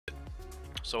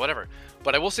So whatever.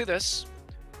 But I will say this.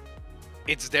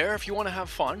 It's there if you want to have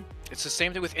fun. It's the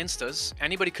same thing with instas.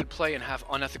 Anybody could play and have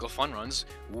unethical fun runs.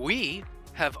 We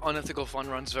have unethical fun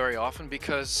runs very often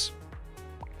because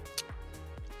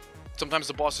sometimes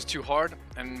the boss is too hard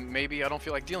and maybe I don't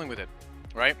feel like dealing with it,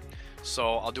 right?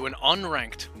 So I'll do an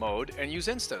unranked mode and use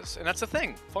instas, and that's the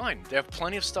thing. Fine. They have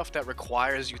plenty of stuff that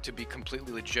requires you to be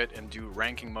completely legit and do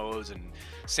ranking modes, and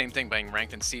same thing being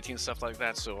ranked in CT and stuff like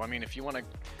that. So I mean, if you want to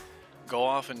go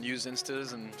off and use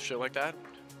instas and shit like that,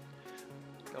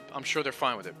 I'm sure they're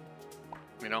fine with it.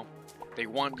 You know, they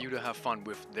want you to have fun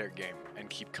with their game and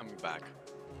keep coming back.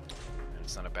 And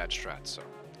it's not a bad strat. So,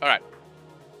 all right.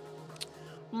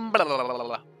 Blah, blah, blah,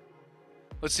 blah.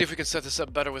 Let's see if we can set this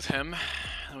up better with him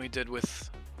than we did with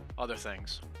other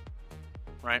things,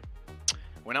 right?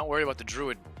 We're not worried about the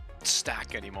druid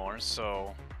stack anymore,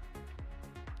 so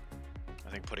I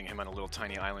think putting him on a little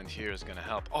tiny island here is gonna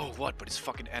help. Oh, what? But his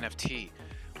fucking NFT,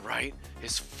 right?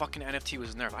 His fucking NFT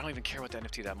was nerfed. I don't even care about the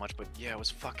NFT that much, but yeah, it was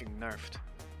fucking nerfed.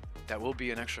 That will be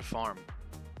an extra farm.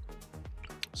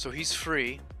 So he's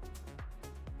free.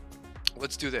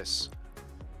 Let's do this.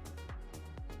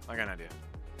 I got an idea.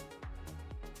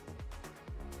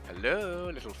 Hello,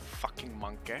 little fucking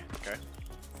monkey. Okay.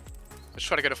 Let's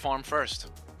try to get a farm first.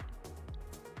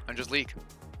 And just leak.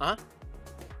 Huh?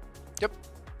 Yep.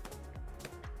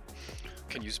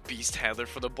 Can use Beast Handler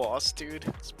for the boss, dude.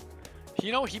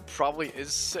 You know, he probably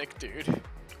is sick, dude.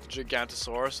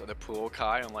 Gigantosaurus and the Pool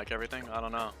Kai and like everything. I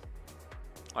don't know.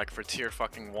 Like for tier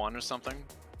fucking 1 or something.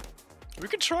 We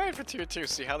could try it for tier 2,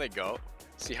 see how they go.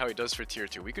 See how he does for tier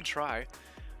 2. We could try.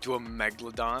 Do a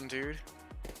Megalodon, dude.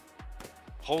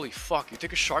 Holy fuck, you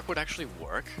think a shark would actually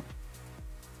work?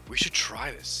 We should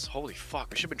try this. Holy fuck,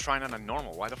 we should have been trying that on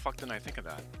normal. Why the fuck didn't I think of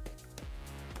that?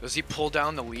 Does he pull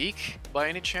down the leak by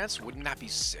any chance? Wouldn't that be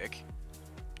sick?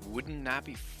 Wouldn't that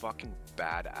be fucking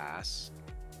badass?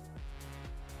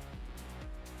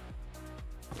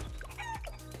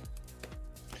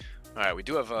 Alright, we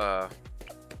do have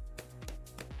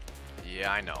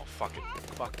yeah, I know. Fuck it.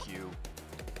 Fuck you.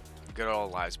 Get all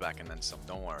lives back and then some.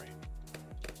 Don't worry.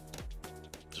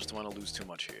 Just don't want to lose too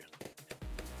much here.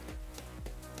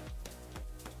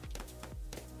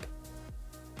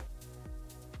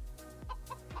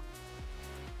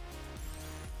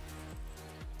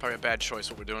 Probably a bad choice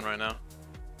what we're doing right now.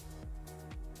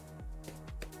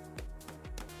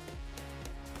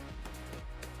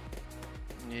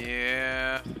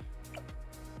 Yeah.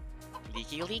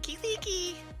 Leaky, leaky,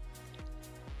 leaky.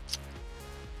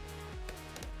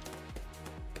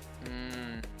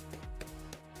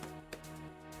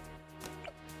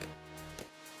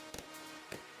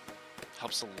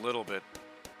 Helps a little bit,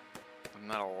 but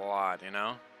not a lot, you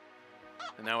know?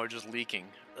 And now we're just leaking.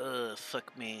 Ugh,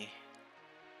 fuck me.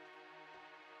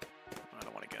 I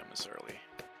don't want to get him this early.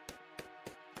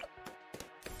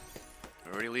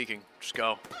 We're already leaking. Just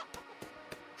go.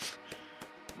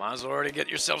 Might as well already get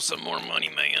yourself some more money,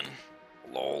 man.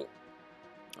 Lol.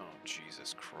 Oh,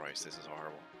 Jesus Christ, this is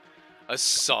horrible. A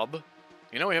sub?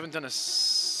 You know we haven't done a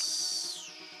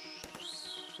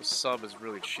sub is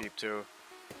really cheap, too.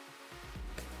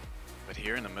 But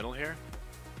here in the middle here?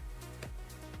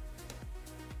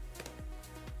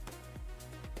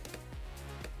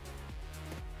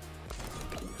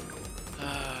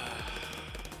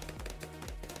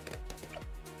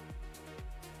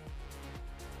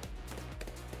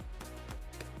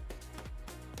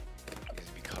 Needs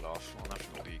to be cut off. Well, not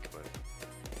from the leak, but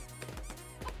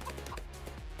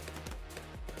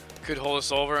could hold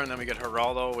us over, and then we get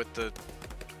Geraldo with the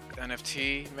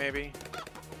NFT, maybe.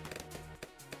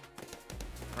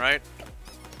 Right?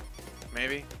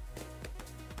 Maybe?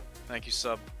 Thank you,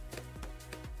 sub.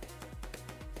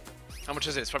 How much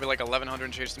is it? It's probably like 1100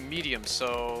 and change to medium,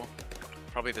 so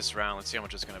probably this round. Let's see how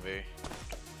much it's gonna be.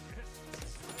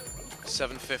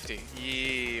 750.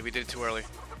 Yee, we did it too early.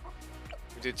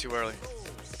 We did it too early.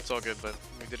 It's all good, but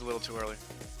we did a little too early.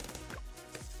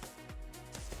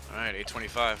 Alright,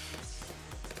 825.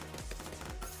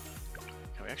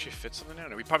 Can we actually fit something there?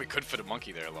 No, we probably could fit a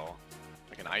monkey there, lol.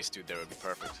 Like an ice dude there would be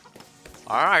perfect.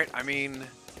 Alright, I mean,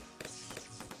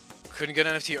 couldn't get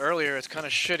NFT earlier, it's kind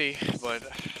of shitty, but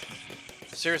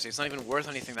seriously, it's not even worth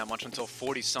anything that much until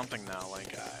 40 something now.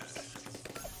 Like,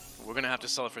 we're gonna have to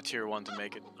sell it for tier 1 to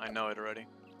make it. I know it already.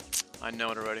 I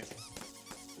know it already.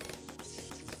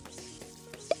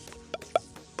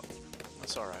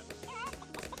 That's alright.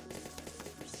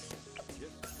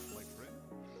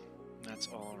 That's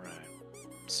alright.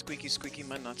 Squeaky, squeaky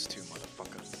my nuts too,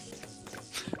 motherfucker.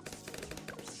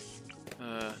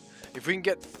 If we can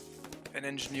get an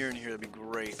engineer in here, that'd be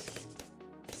great.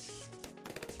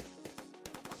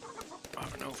 I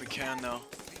don't know if we can though.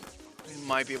 We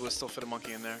might be able to still fit a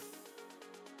monkey in there.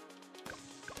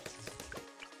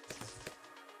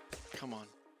 Come on.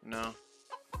 No.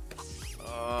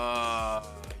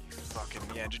 You fucking...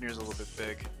 The engineer's a little bit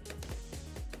big.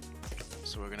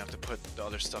 So we're gonna have to put the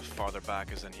other stuff farther back,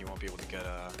 because then he won't be able to get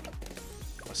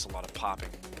us a lot of popping.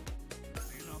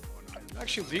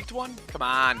 Actually leaked one? Come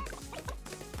on.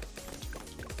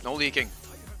 No leaking.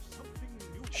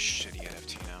 Shitty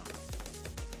NFT now.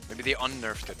 Maybe they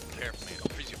unnerfed it. Careful, man.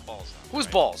 Don't freeze your balls now. Whose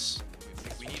balls?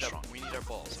 We need our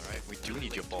balls, alright? We do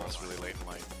need your balls really late in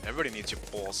life. Everybody needs your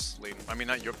balls late. I mean,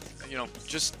 not your... You know,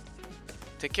 just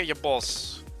take care of your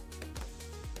balls.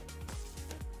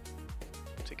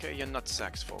 Take care of your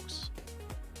nutsacks, folks.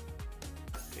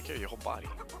 Take care of your whole body.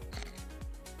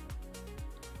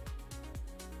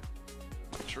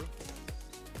 True.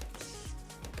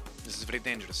 This is very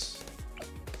dangerous.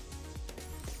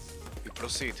 We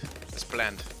proceed as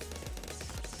planned.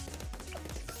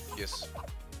 Yes.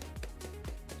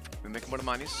 We make more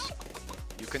monies.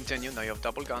 You continue. Now you have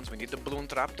double guns. We need the balloon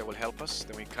trap that will help us.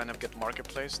 Then we kind of get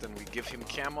marketplace. Then we give him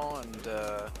camo and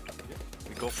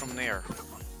we go from there.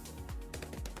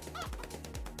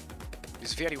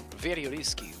 It's very, very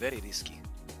risky. Very risky.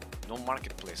 No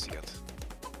marketplace yet.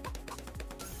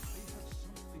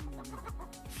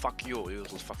 Fuck you, you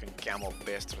little fucking camel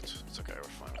bastard. It's okay, we're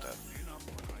fine with that.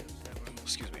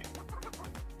 Excuse me.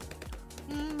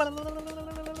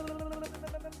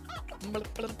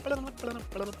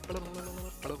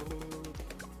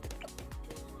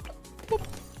 Boop.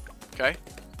 Okay.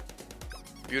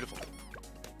 Beautiful.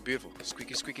 Beautiful.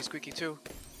 Squeaky, squeaky, squeaky too.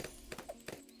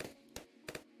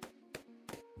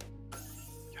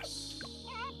 Yes.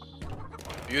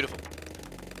 Beautiful.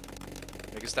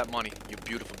 Make us that money, you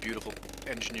beautiful, beautiful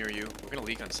engineer you. We're gonna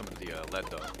leak on some of the lead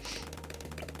though.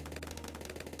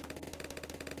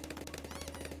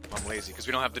 I'm lazy because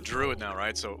we don't have the druid now,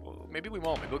 right? So maybe we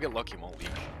won't. Maybe we'll get lucky and won't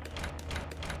leak.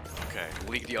 Okay,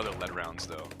 we'll leak the other lead rounds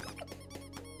though.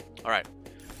 All right,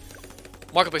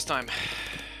 marketplace time.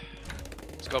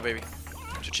 Let's go, baby.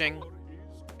 Cha-ching,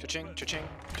 cha-ching, cha-ching,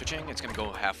 cha-ching. It's gonna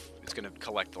go half. It's gonna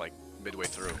collect like midway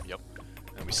through. Yep.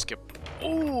 And we skip.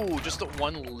 Oh, just the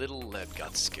one little lead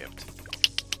got skipped.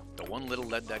 The one little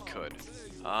lead that could.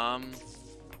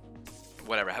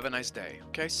 Whatever. Have a nice day.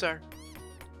 Okay, sir?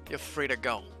 You're free to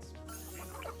go.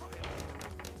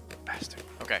 Bastard.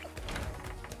 Okay.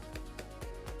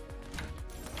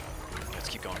 Let's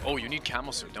keep going. Oh, you need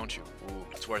camo suit, don't you? Ooh,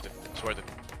 it's worth it. It's worth it.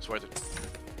 It's worth it.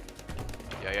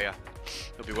 Yeah, yeah, yeah.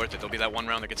 It'll be worth it. There'll be that one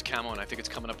round that gets camo, and I think it's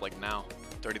coming up like now.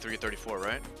 33 or 34,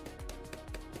 right?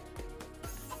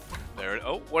 There.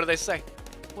 Oh, what did they say?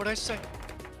 What did I say?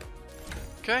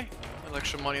 Okay, a little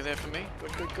extra money there for me.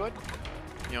 Good, good, good.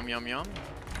 Yum, yum, yum.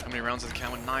 How many rounds of the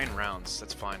camo? 9 rounds.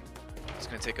 That's fine. It's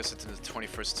gonna take us into the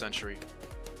 21st century.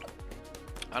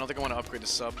 I don't think I want to upgrade the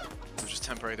sub. We're just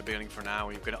temporary at the beginning for now.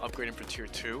 We're gonna upgrade him for tier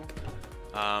 2.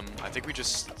 I think we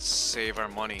just save our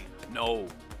money. No,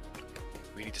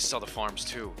 we need to sell the farms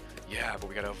too. Yeah, but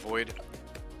we gotta avoid.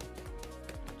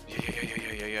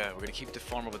 Yeah. We're gonna keep the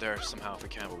farm over there somehow if we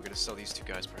can, but we're gonna sell these two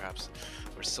guys perhaps.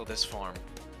 Or sell this farm.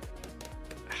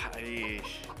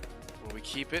 Will we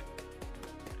keep it?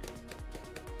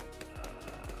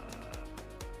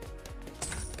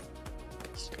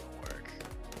 It's gonna work.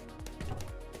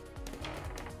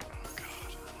 Oh god,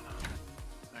 I don't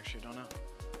know. Actually, I don't know.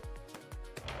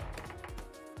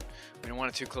 We don't want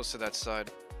it too close to that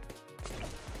side.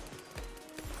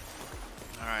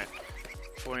 Alright.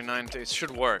 49 days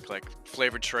should work, like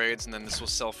flavored trades, and then this will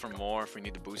sell for more if we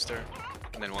need the booster.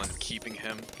 And then we'll end up keeping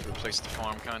him to replace the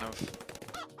farm, kind of.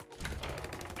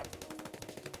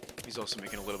 He's also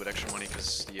making a little bit extra money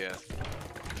because, yeah,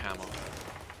 camo.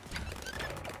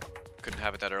 Couldn't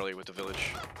have it that early with the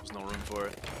village. There's no room for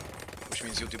it. Which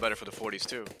means you'll do better for the 40s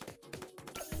too.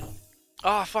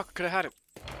 Ah, fuck, could have had it.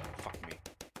 Fuck me.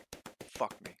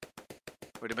 Fuck me.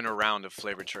 Would have been a round of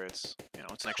flavored trades. You know,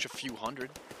 it's an extra few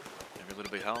hundred. Every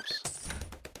little bit helps.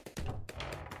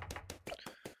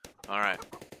 Alright.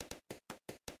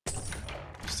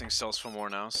 This thing sells for more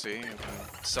now, see? You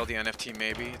can sell the NFT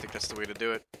maybe. I think that's the way to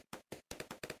do it.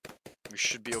 We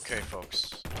should be okay,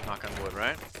 folks. Knock on wood,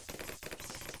 right?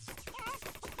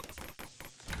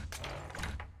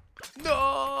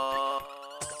 No!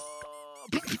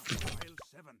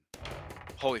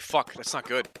 Holy fuck, that's not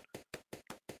good.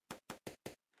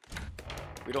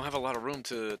 We don't have a lot of room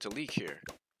to leak here.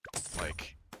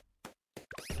 Like...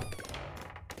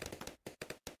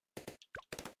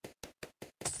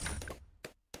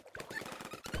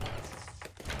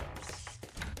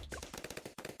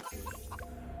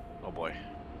 Oh boy.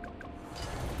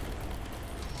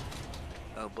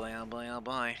 Oh boy, oh boy, oh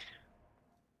boy.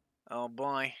 Oh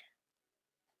boy.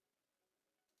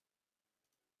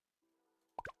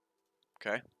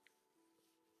 Okay.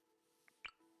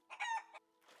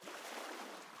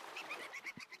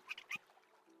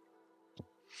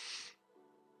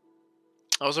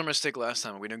 That was our mistake last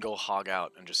time. We didn't go hog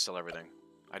out and just sell everything.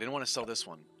 I didn't want to sell this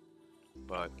one,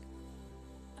 but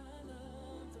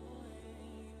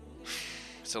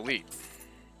it's elite.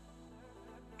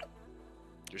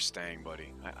 You're staying,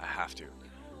 buddy. I have to.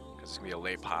 Because it's going to be a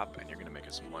late pop, and you're going to make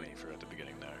us some money for at the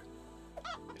beginning there.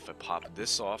 If I pop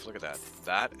this off, look at that.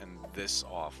 That and this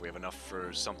off. We have enough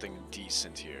for something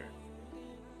decent here.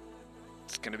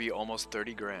 It's going to be almost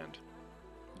 30 grand.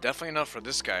 Definitely enough for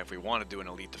this guy if we want to do an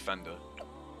elite defender.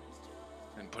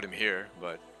 And put him here,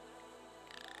 but...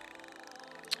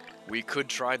 we could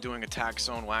try doing a tax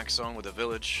zone, wax zone with a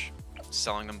village.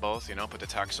 Selling them both, you know, put the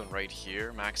tax zone right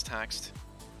here, max taxed.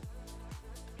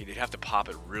 He'd have to pop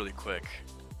it really quick.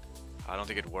 I don't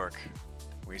think it'd work.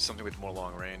 We need something with more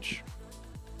long range.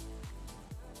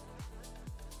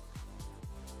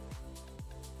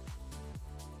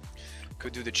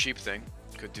 Could do the cheap thing.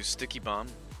 Could do sticky bomb.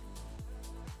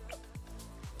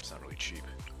 It's not really cheap.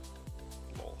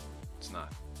 Lol. It's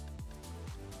not.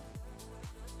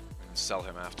 And sell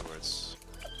him afterwards.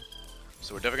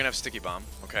 So we're definitely gonna have sticky bomb,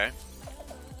 okay?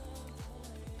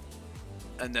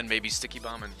 And then maybe sticky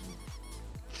bomb and...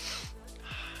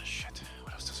 shit.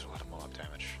 What else does a lot of mob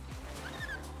damage?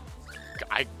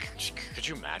 Could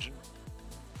you imagine?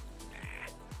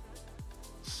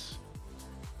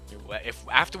 Nah. If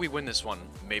after we win this one,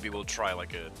 maybe we'll try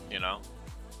like a, you know,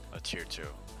 a tier 2.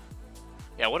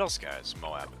 Yeah, what else, guys?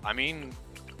 Moab. I mean,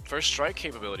 first strike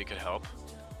capability could help,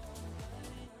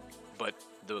 but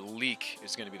the leak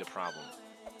is going to be the problem.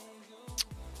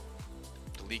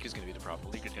 The leak is going to be the problem.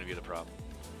 The leak is going to be the problem.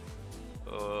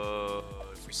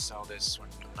 If we sell this, we're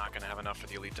not going to have enough for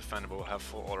the elite defender, but we'll have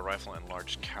full auto rifle and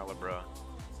large caliber.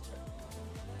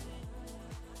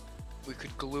 We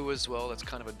could glue as well. That's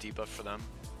kind of a debuff for them.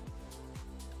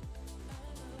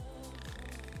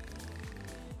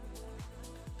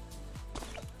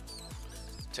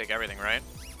 Take everything, right?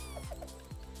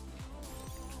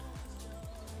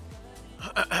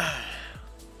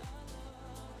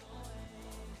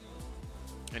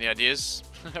 Any ideas?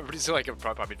 Everybody's like,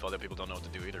 probably other people don't know what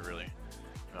to do either, really.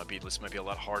 You know, this might be a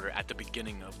lot harder at the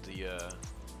beginning of the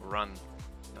run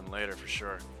than later, for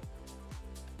sure.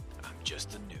 I'm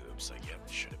just a noob, so yep,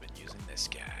 should have been using this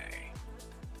guy.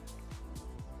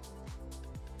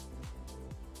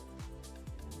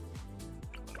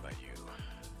 What about you?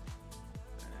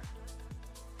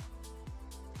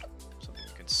 Something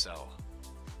we can sell.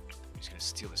 He's gonna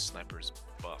steal the sniper's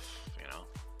buff, you know?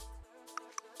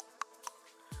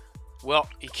 Well,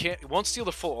 he won't steal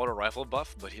the full auto rifle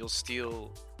buff, but he'll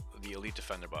steal the elite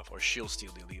defender buff, or she'll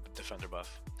steal the elite defender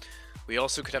buff. We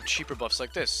also could have cheaper buffs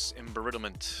like this,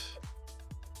 emberittlement,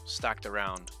 stacked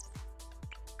around.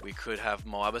 We could have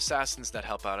Moab assassins that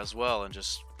help out as well, and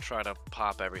just try to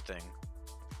pop everything.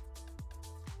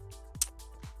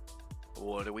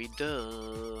 What do we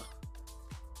do?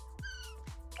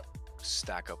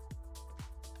 Stack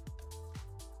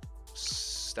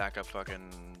up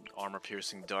fucking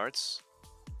armor-piercing darts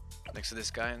next to this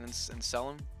guy and sell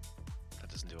him. That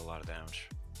doesn't do a lot of damage.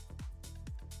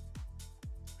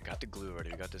 I got the glue already.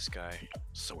 We got this guy.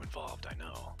 So involved, I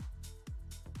know.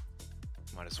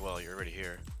 Might as well. You're already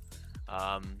here.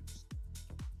 Why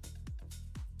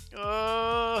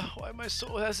am I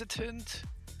so hesitant?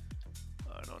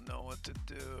 I don't know what to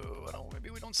do. Maybe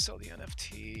we don't sell the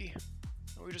NFT.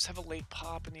 Or we just have a late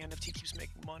pop and the NFT keeps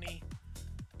making money.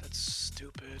 That's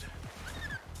stupid.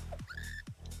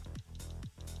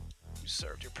 You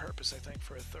served your purpose, I think,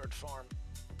 for a third farm.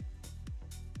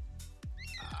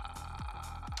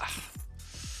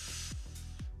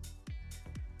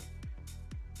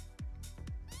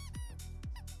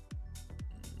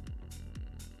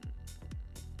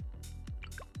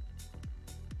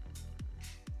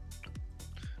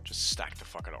 Just stack the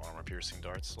fucking armor-piercing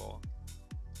darts, lol.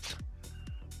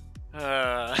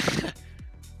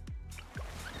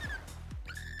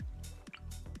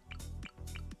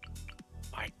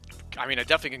 I mean, I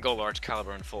definitely can go large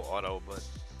caliber and full auto, but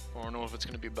I don't know if it's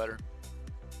going to be better.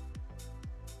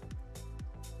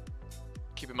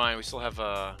 Keep in mind, we still have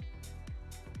to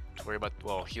worry about,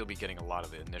 well, he'll be getting a lot of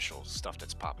the initial stuff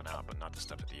that's popping out, but not the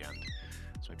stuff at the end.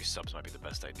 So maybe subs might be the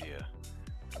best idea.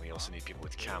 And we also need people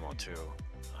with camo, too.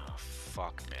 Oh,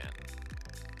 fuck, man.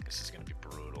 This is going to be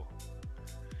brutal.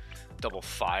 Double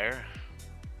fire.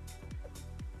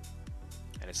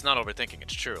 And it's not overthinking,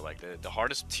 it's true. Like, the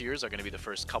hardest tiers are going to be the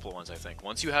first couple ones, I think.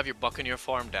 Once you have your Buccaneer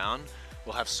farm down,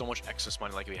 we'll have so much excess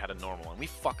money like we had a normal one. We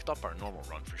fucked up our normal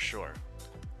run for sure.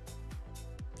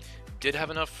 Did have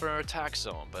enough for our tax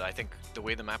zone, but I think the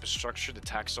way the map is structured, the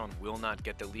tax zone will not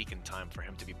get the leak in time for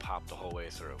him to be popped the whole way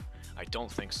through. I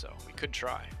don't think so. We could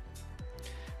try.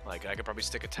 Like, I could probably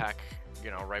stick a tack, you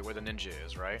know, right where the ninja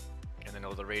is, right? And then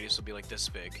the radius will be like this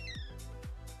big.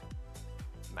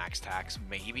 Max tax,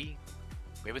 maybe?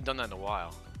 We haven't done that in a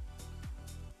while.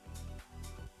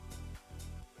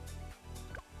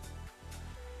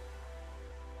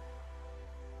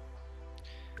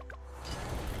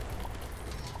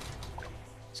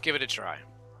 Let's give it a try.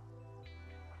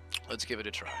 Let's give it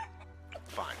a try.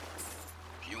 Fine.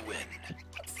 You win.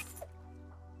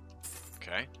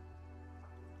 Okay.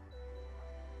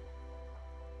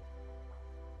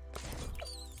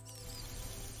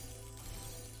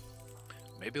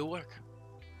 Maybe it'll work.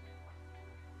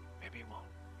 Maybe it won't.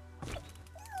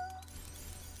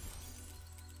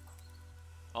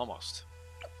 Almost.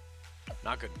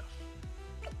 Not good enough.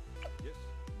 Yes,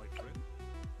 my friend.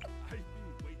 I've been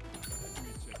waiting. Let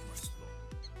me check my slot.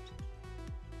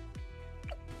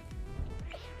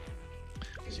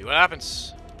 See what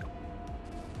happens.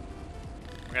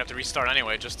 We're gonna have to restart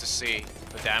anyway just to see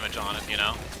the damage on it, you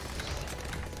know?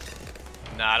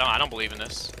 Nah, I don't believe in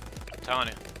this. I'm telling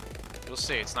you. You'll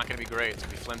see, it's not gonna be great, it's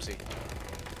gonna be flimsy.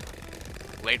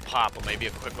 Late pop, or maybe a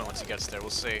quick one once he gets there, we'll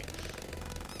see.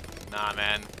 Nah,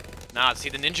 man. Nah, see,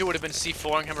 the ninja would have been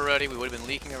C4ing him already, we would have been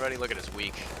leaking already. Look at us,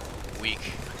 weak.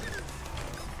 Weak.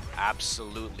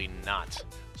 Absolutely not.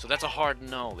 So that's a hard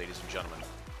no, ladies and gentlemen.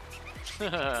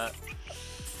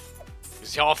 You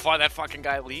see how far that fucking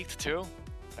guy leaked, too?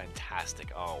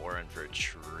 Fantastic. Oh, we're in for a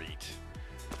treat.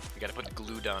 We gotta put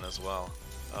glue down as well.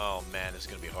 Oh, man, this is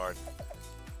gonna be hard.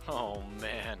 Oh,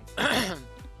 man.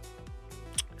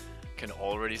 Can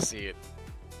already see it.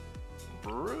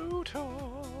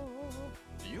 Brutal.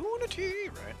 Unity,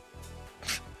 right?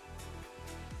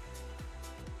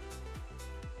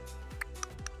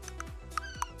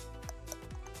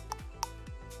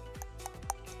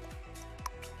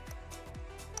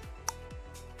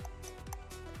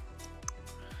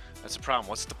 That's the problem.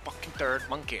 What's the fucking third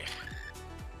monkey?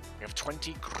 We have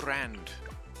 20 grand.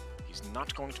 He's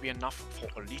not going to be enough for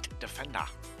elite defender.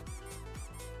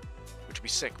 Which would be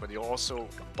sick, but you'll also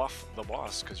buff the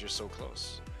boss because you're so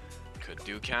close. Could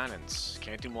do cannons.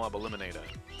 Can't do Moab Eliminator.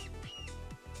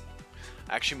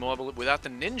 Actually, without the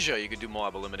ninja, you could do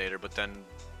Moab Eliminator, but then...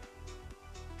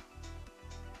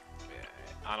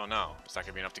 I don't know. Is that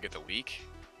going to be enough to get the leak?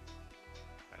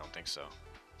 I don't think so.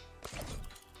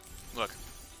 Look.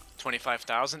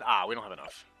 25,000? Ah, we don't have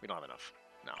enough. We don't have enough.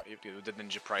 No, you do the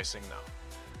ninja pricing? No.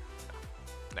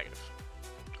 Negative.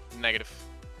 Negative.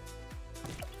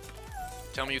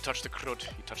 Tell me you touched the crud.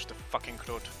 You touched the fucking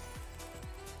crud.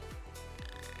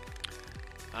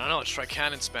 I don't know, let's try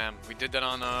cannon spam. We did that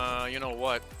on, you know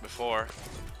what, before.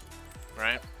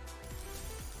 Right?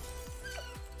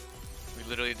 We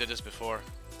literally did this before.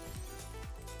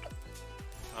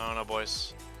 I don't know,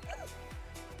 boys.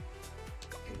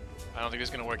 I don't think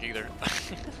it's gonna work either.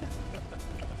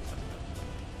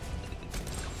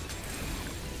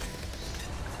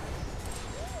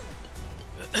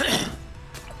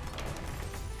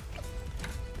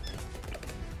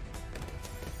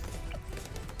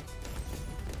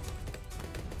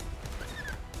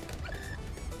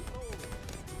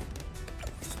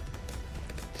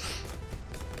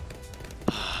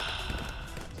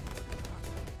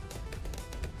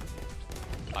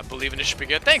 I believe in the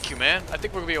spaghetti. Thank you, man. I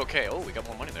think we're gonna be okay. Oh, we got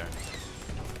more money there.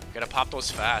 Gotta pop those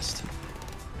fast. We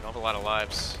don't have a lot of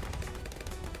lives.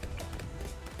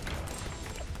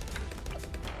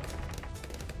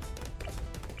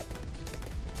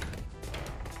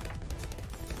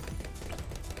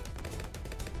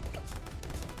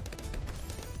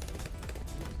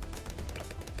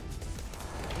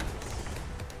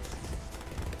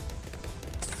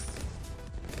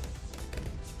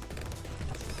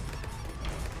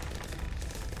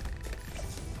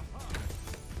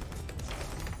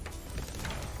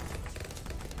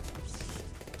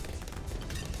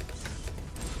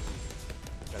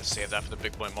 Save that for the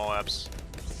big boy Moabs.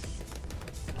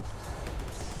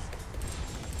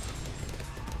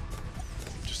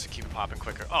 Just to keep it popping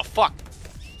quicker. Oh, fuck!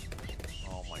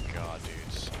 Oh my god,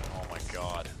 dudes. Oh my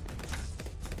god.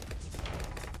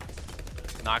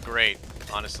 Not great,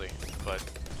 honestly, but...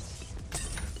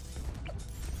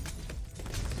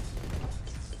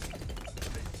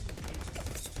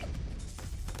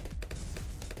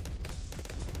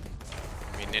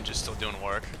 I mean, Ninja's still doing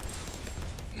work.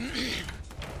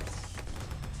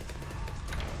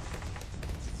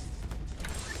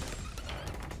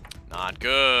 Not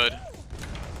good.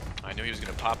 I knew he was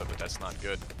gonna pop it, but that's not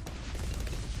good.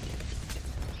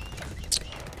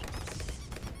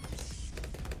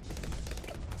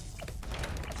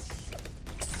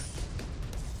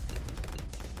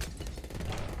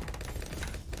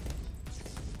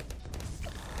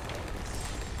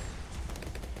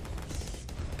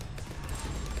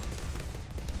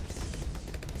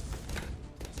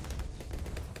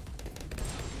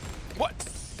 What?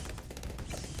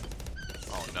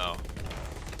 Oh no.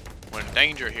 We're in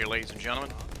danger here, ladies and gentlemen.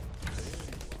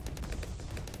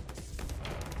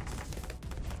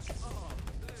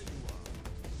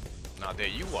 Now there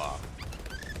you are.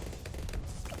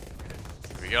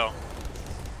 Here we go.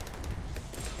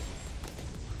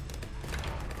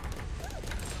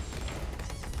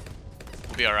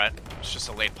 We'll be alright. It's just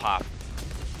a late pop.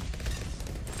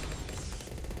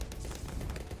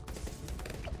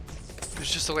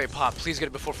 It's just a late pop. Please get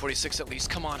it before 46 at least.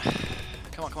 Come on.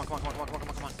 Come on, come on, come on, come on, come on, come on, come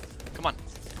on, come on. Come on.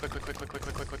 Quick, quick, quick, quick, quick,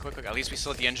 quick, quick, quick, quick, quick. At least we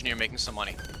still have the engineer making some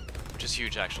money. Which is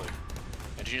huge, actually.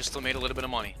 Engineer still made a little bit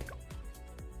of money.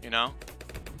 You know?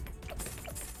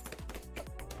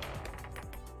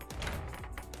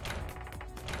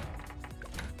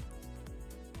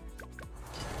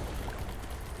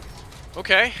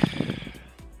 Okay.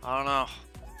 I don't know.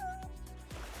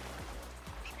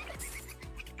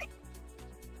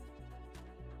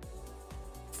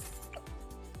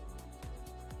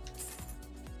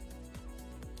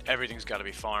 Everything's got to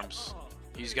be farms.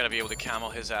 He's got to be able to camel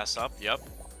his ass up. Yep.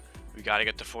 We got to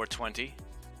get to 420.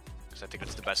 Because I think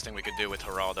that's the best thing we could do with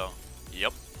Geraldo.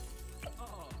 Yep.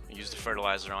 Use the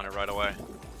fertilizer on it right away.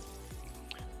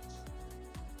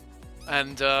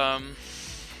 And, yeah,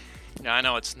 I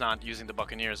know it's not using the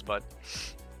Buccaneers, but...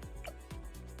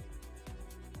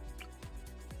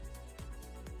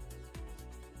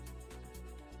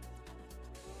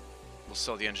 we'll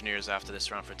sell the engineers after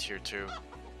this round for tier 2,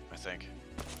 I think.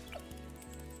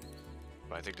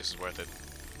 But I think this is worth it.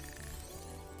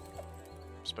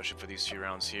 Especially for these few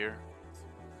rounds here.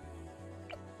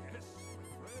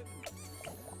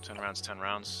 10 rounds, 10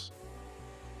 rounds.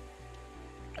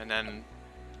 And then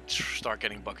start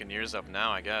getting Buccaneers up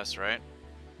now, I guess, right?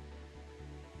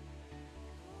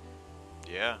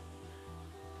 Yeah.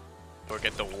 Or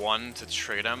get the 1 to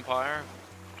trade Empire?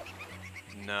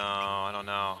 No, I don't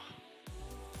know.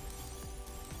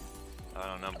 I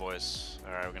don't know, boys.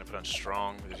 Alright, we're gonna put on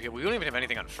strong. We don't even have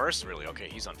anything on first, really. Okay,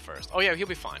 he's on first. Oh yeah, he'll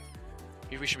be fine.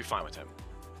 We should be fine with him.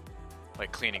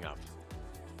 Like, cleaning up.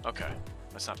 Okay,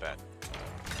 that's not bad.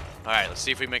 Alright, let's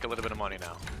see if we make a little bit of money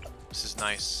now. This is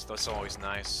nice. That's always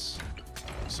nice.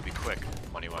 This will be quick,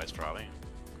 money-wise, probably.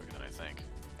 Quicker than I think.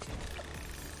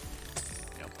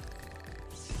 Yep.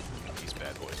 These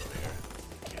bad boys over here.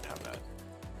 Can't have that.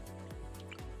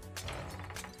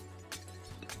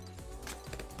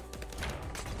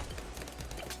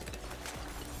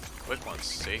 Quick ones,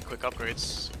 see? Quick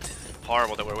upgrades.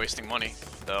 Horrible that we're wasting money,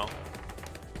 though.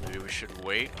 Maybe we should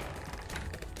wait.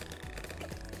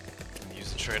 And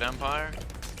use the Trade Empire.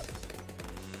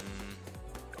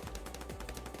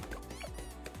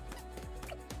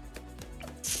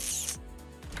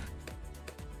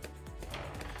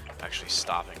 Actually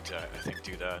stopping to, I think,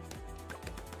 do that.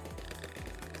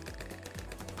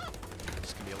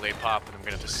 It's gonna be a late pop, and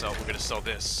we're gonna sell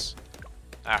this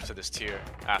after this tier.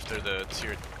 After the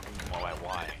tier. Well,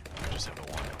 why? I just have the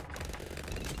 1.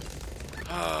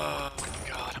 Oh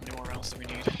god, how many more rounds do we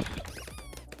need?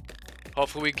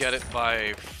 Hopefully we get it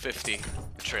by 50,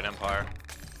 the Trade Empire.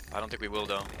 I don't think we will,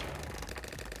 though.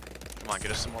 Come on,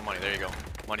 get us some more money. There you go.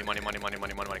 Money, money, money, money,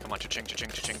 money, money, money. Come on, cha-ching, cha-ching,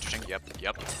 cha-ching, cha-ching. Yep,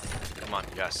 yep. Come on,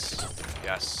 yes.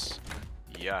 Yes.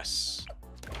 Yes.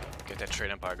 Get that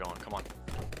Trade Empire going. Come on.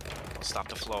 Let's stop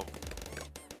the flow.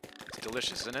 It's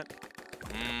delicious, isn't it?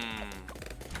 Mmm.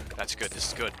 That's good. This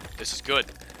is good. This is good.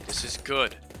 This is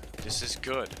good. This is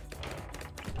good.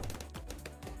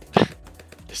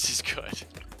 This is good.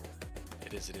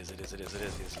 It is, it is, it is, it is, it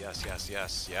is. Yes, yes,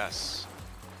 yes, yes.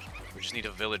 We just need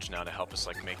a village now to help us,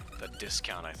 like, make the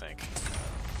discount, I think.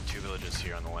 2 villages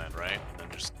here on the land, right? And then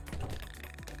just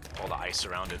all the ice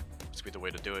around it. This would be the way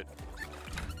to do it.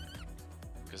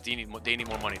 Because they need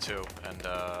more money, too. And,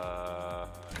 yeah...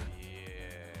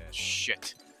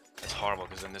 Shit. That's horrible,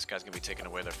 because then this guy's gonna be taking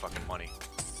away their fucking money.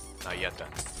 Not yet, then.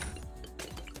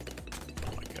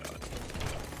 Oh my god.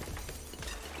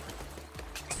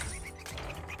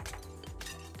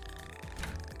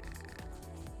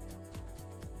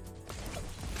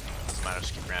 Doesn't matter,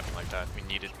 just keep ramping like that. We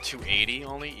needed 280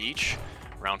 only each.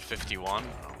 Round 51.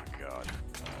 Oh my god.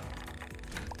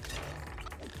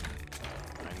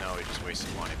 I know we just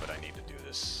wasted money, but I need to do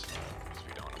this. Because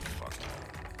we don't want to be fucked.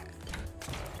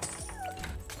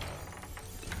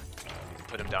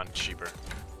 Put him down to cheaper.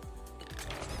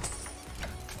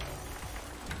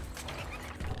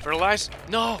 Fertilize?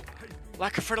 No!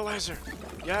 Lack of fertilizer!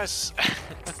 Yes!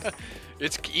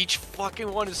 It's each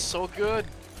fucking one is so good.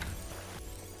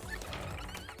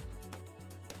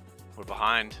 We're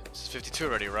behind. This is 52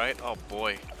 already, right? Oh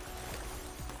boy.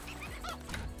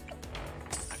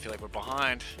 I feel like we're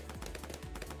behind.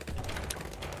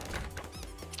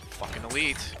 Fucking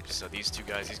elite. So these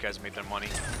guys made their money.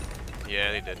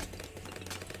 Yeah, they did.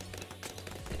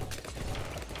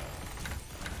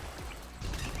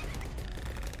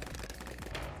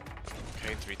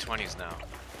 Okay, 320s now.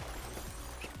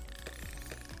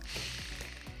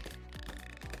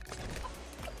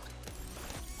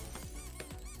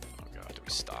 Oh god, do we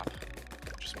stop?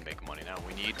 Just make money now.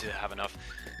 We need to have enough.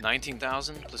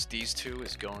 19,000 plus these two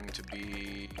is going to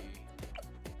be...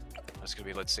 That's going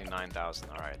to be, let's say, 9,000.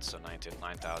 Alright, so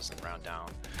 9,000, round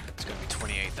down. It's going to be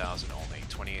 28,000 only.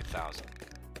 28,000.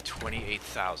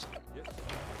 28,000. Yes.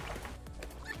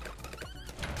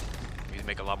 We need to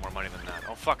make a lot more money than that.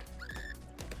 Oh, fuck.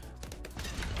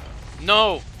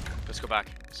 No! Let's go back.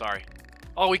 Sorry.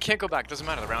 Oh, we can't go back. Doesn't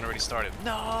matter. The round already started.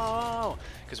 No!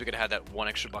 Because we could have had that one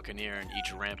extra buccaneer in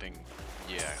each ramping.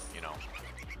 Yeah, you know.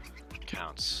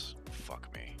 Counts.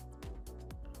 Fuck me.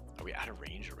 Are we out of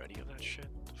range already of that shit?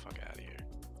 Get the fuck out of here.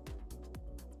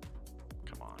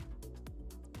 Come on.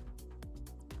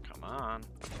 Come on.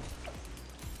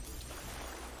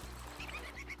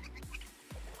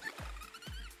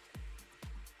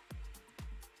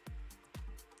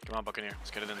 Come on, Buccaneer.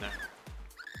 Let's get it in there.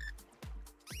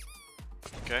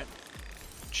 Okay.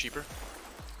 Cheaper.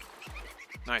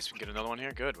 Nice. We can get another one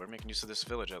here. Good. We're making use of this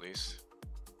village at least.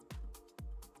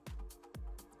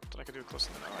 Thought I could do it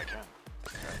closer than... Oh, I can.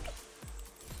 Okay.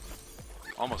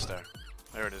 Almost there.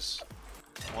 There it is.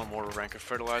 One more rank of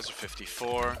fertilizer.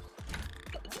 54.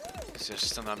 So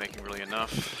still not making really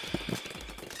enough.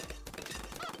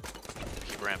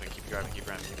 Keep ramping. Keep driving. Keep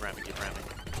ramping. Keep ramping. Keep ramping.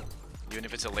 Even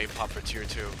if it's a late pop for tier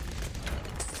 2.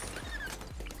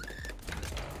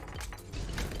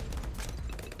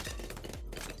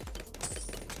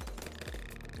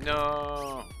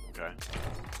 No. Okay.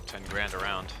 10 grand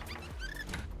around.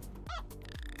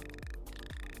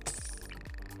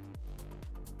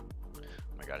 Oh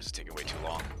my god, this is taking way too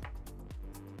long.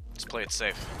 Let's play it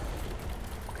safe.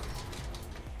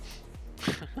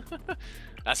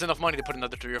 That's enough money to put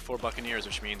another 3 or 4 Buccaneers,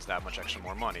 which means that much extra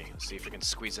more money. Let's see if we can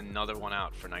squeeze another one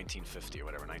out for 1950 or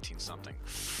whatever, 19 something.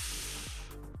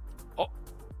 Oh,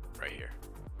 right here.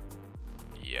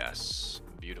 Yes,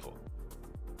 beautiful.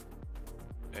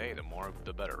 Hey, the more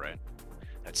the better, right?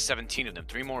 That's 17 of them.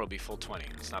 3 more will be full 20.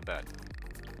 It's not bad.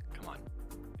 Come on.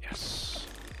 Yes.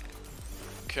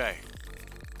 Okay.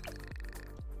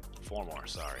 4 more,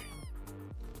 sorry.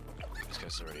 This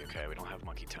guy's already okay. We don't have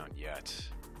Monkey Town yet.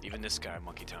 Even this guy,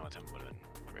 Monkey Town with him would have been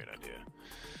a great idea.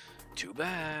 Too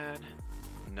bad.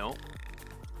 Nope.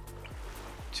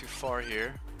 Too far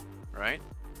here, right?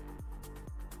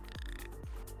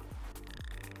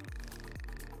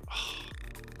 Oh,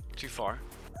 too far.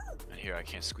 And here I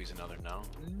can't squeeze another now.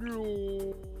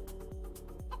 No.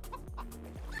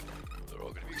 They're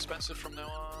all gonna be expensive from now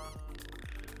on.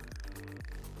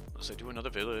 Unless I do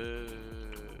another village.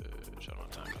 I don't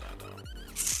have time for that though.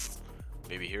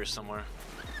 Maybe here somewhere.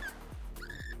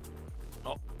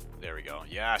 Oh, there we go.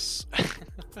 Yes.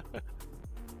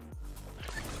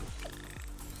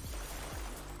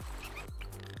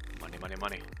 Money, money,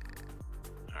 money.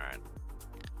 All right,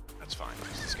 that's fine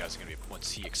because this guy's gonna be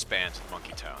once he expands with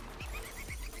Monkey Town.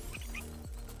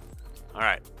 All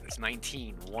right, it's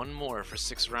 19. One more for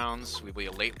 6 rounds. We'll be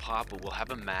a late pop, but we'll have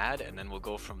a mad, and then we'll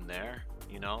go from there.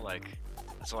 You know, like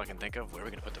that's all I can think of. Where are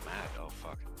we gonna put the mad? Oh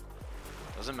fuck.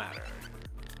 Doesn't matter.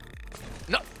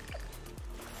 No.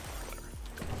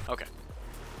 Whatever. Okay.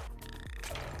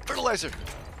 Fertilizer.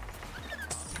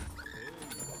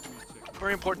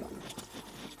 Very important.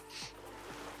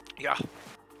 Yeah.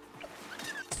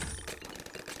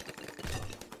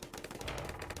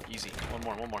 Easy. One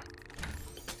more. One more.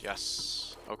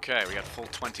 Yes. Okay, we got full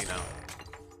 20 now.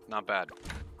 Not bad.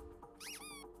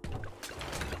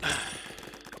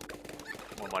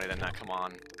 More money than that. Come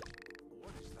on.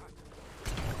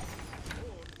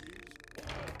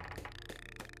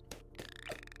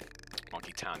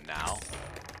 Monkey Town now.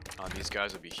 On these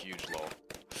guys would be huge, lol.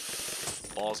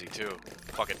 Ballsy too.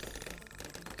 Fuck it.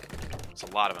 It's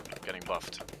a lot of them getting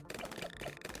buffed.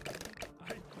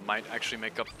 Might actually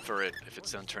make up for it if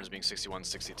it's on turns being 61,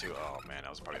 62. Oh man, that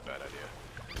was probably a bad idea.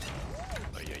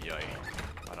 Ay, ay, ay.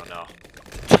 I don't know.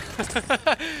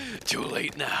 Too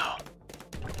late now.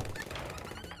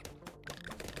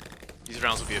 These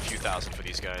rounds will be a few thousand for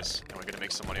these guys, and we're gonna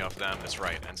make some money off them. That's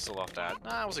right, and still off that.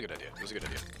 Nah, it was a good idea. It was a good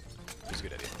idea. It was a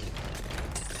good idea.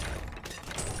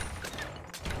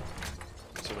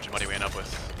 See how much money we end up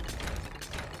with.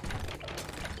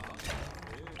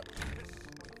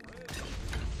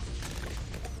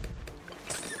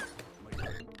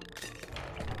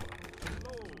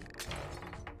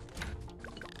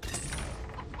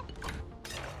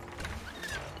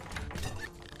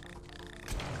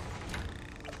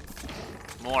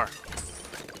 More.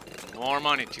 More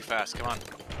money. Too fast. Come on.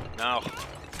 No.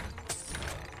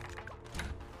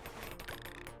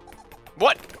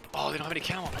 What? Oh, they don't have any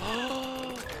camel.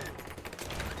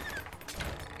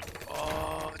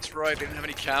 Oh, that's right. They didn't have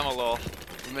any camel, lol.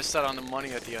 We missed out on the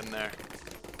money at the end there.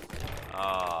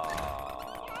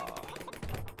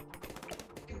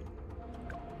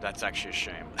 That's actually a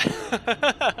shame.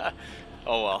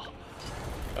 Oh well.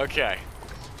 Okay.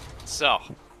 So.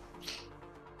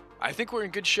 I think we're in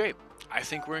good shape. I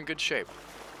think we're in good shape.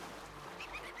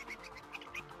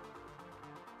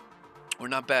 We're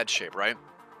not bad shape, right?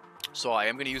 So I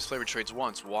am going to use flavor trades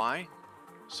once. Why?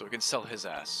 So we can sell his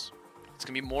ass. It's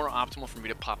going to be more optimal for me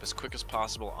to pop as quick as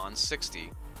possible on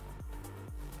 60.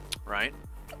 Right?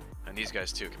 And these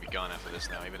guys too can be gone after this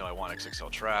now, even though I want XXL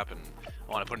Trap and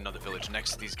I want to put another village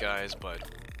next to these guys,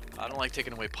 but I don't like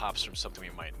taking away pops from something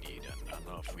we might need. And I don't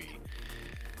know if we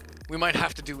might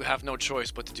have to have no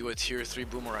choice but to do a tier 3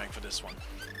 boomerang for this one.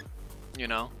 You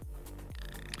know?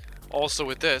 Also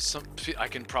with this, I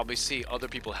can probably see other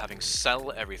people having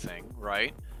sell everything,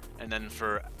 right? And then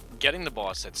for getting the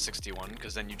boss at 61,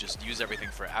 because then you just use everything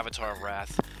for Avatar of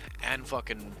Wrath and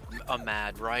fucking a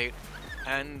Mad, right?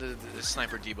 And the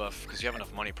sniper debuff, because you have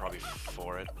enough money probably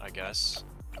for it, I guess.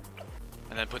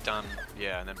 And then put down,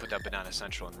 yeah, and then put that Banana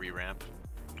Central and re-ramp.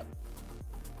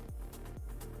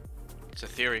 It's a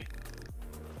theory.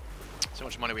 So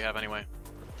much money we have anyway.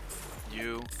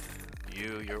 You're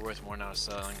worth more now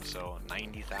selling, so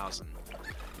 90,000.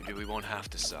 Maybe we won't have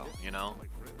to sell, you know?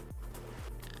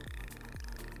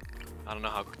 I don't know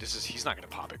how this is. He's not gonna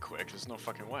pop it quick. There's no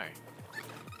fucking way.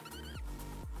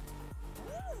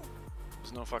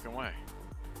 There's no fucking way.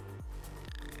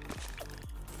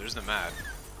 There's the Mad.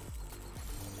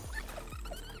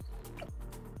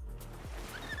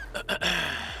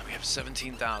 We have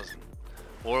 17,000.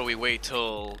 Or we wait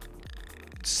till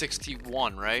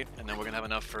 61, right? And then we're gonna have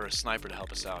enough for a sniper to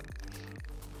help us out.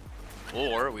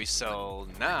 Or we sell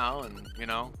now and, you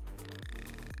know,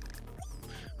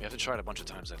 we have to try it a bunch of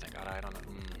times, I think. I don't know.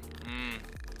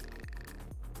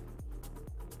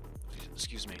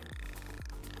 Excuse me.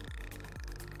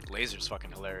 Laser's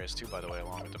fucking hilarious too, by the way,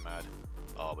 along with the Mad.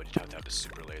 Oh, but you'd have to have the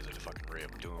super laser to fucking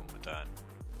re-up Doom with that.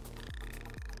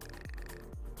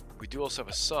 We do also have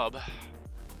a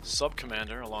sub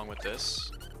commander along with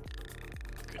this.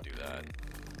 Could do that.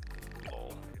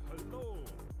 Lol.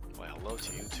 Why, hello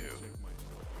to you too.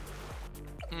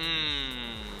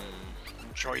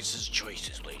 Choices,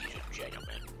 ladies and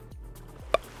gentlemen.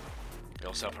 We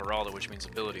also have Geraldo, which means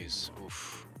abilities.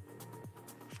 Oof.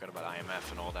 Forgot about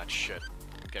IMF and all that shit.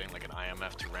 I'm getting like an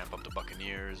IMF to ramp up the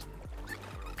Buccaneers.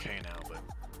 We're okay now, but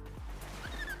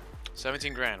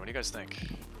 17 grand. What do you guys think?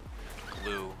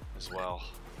 Glue as well.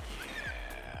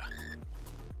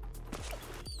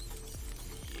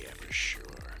 Yeah, for sure.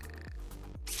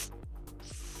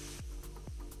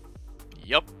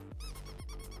 Yup.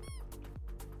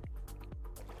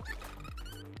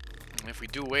 And if we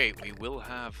do wait, we will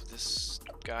have this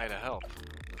guy to help.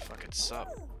 The fucking sub.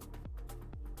 Oh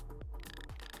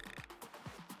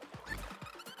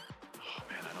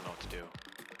man, I don't know what to do.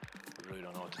 I really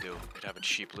don't know what to do. Could have a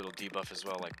cheap little debuff as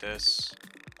well, like this.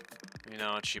 You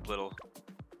know, cheap little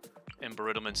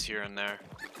emberittlements here and there.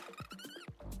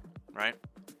 Right?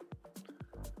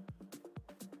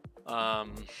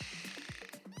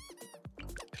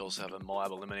 Could also have a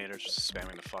Moab Eliminator just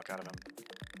spamming the fuck out of him.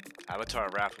 Avatar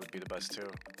Wrath would be the best too.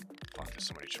 Fuck, there's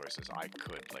so many choices. I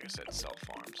could, like I said, sell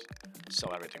farms.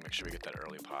 Sell everything, make sure we get that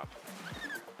early pop.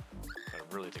 But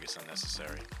I really think it's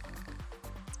unnecessary.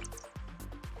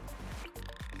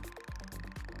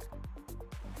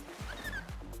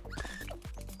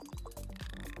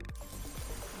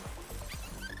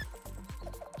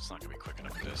 It's not gonna be quick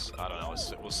enough for this. I don't know,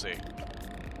 we'll see.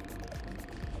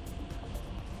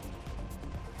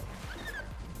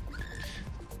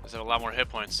 Have a lot more hit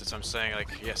points, that's what I'm saying.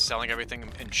 Like, yeah, selling everything,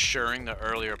 ensuring the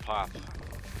earlier pop.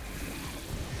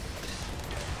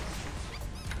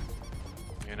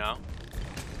 You know?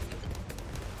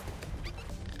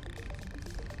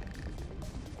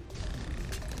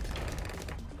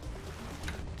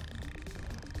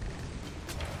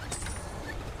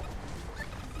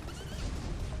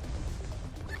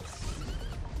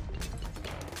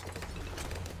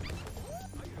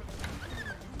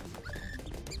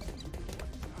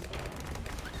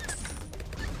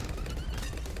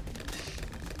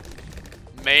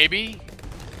 Maybe.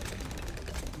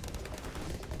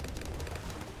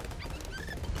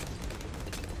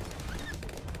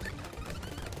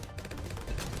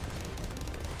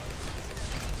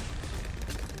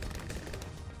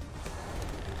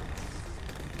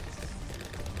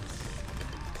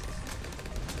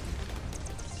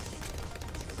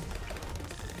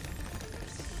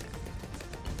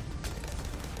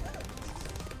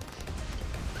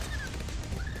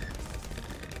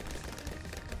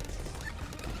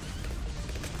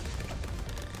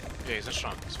 Yeah, he's not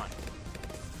strong. It's fine.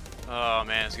 Oh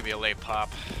man, it's gonna be a late pop.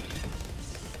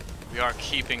 We are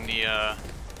keeping the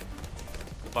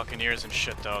Buccaneers and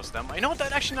shit though. So that might, you know what?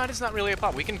 That actually is not really a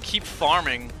pop. We can keep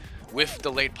farming with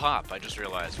the late pop. I just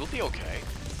realized we'll be okay.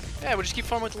 Yeah, we'll just keep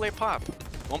farming with the late pop.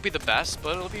 Won't be the best,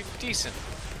 but it'll be decent.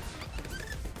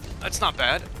 That's not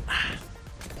bad.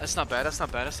 That's not bad. That's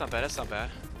not bad. That's not bad. That's not bad.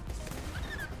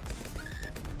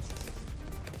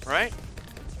 Right?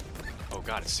 Oh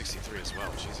god, it's 63 as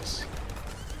well. Jesus.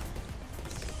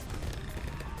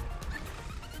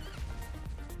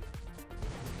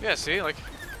 Yeah, see, like,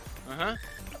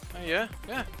 yeah,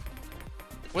 yeah.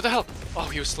 What the hell? Oh,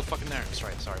 he was still fucking there. That's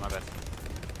right. Sorry, my bad.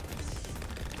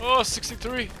 Oh,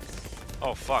 63.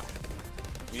 Oh fuck.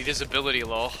 We need his ability,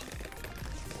 lol.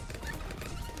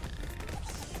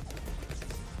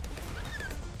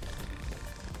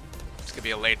 It's gonna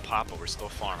be a late pop, but we're still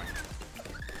farming.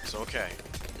 It's okay.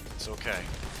 It's okay.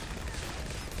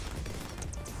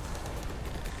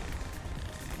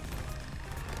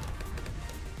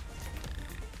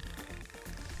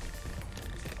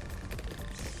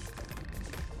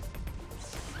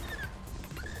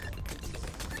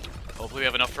 Hopefully we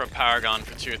have enough for a Paragon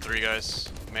for tier 3, guys.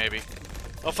 Maybe.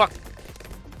 Oh, fuck!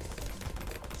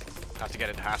 Have to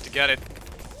get it. Have to get it.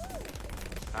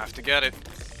 Have to get it.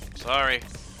 Sorry.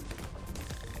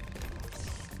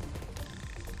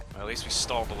 Well, at least we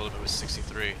stalled a little bit with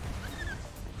 63.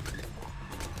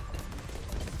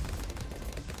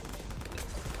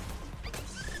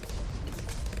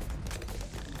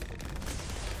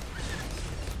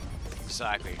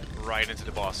 Exactly. Right into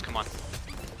the boss. Come on.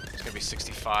 It's gonna be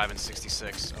 65 and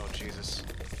 66. Oh, Jesus.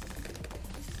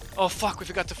 Oh, fuck. We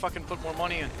forgot to fucking put more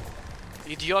money in.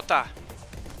 Idiota.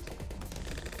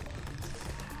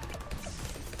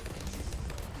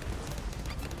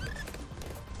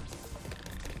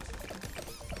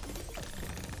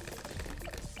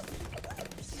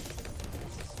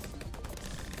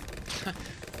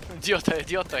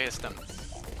 Idiota jestem.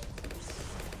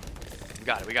 We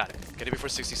got it, we got it. Get it before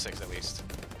 66 at least.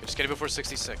 Just get it before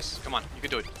 66. Come on, you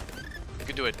can do it. You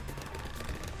can do it.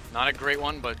 Not a great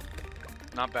one, but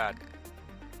not bad.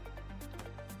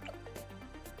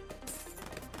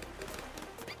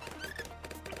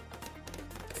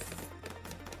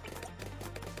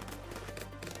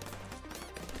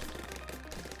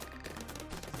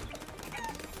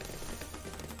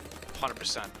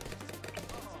 %.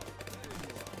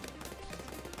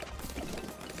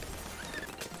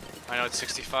 I know it's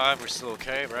 65, we're still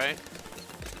okay, right?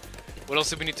 What else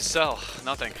do we need to sell?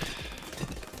 Nothing.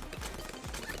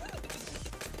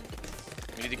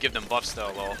 We need to give them buffs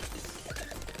though, lol.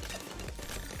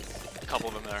 A couple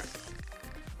of them there.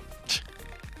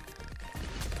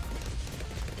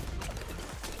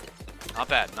 Not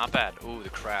bad, not bad. Ooh, the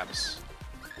crabs.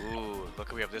 Ooh,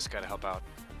 look, we have this guy to help out.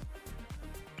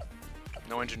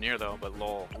 No engineer though, but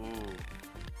lol. Ooh.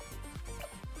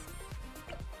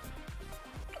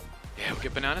 Yeah, we'll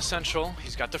get Banana Central.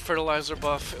 He's got the fertilizer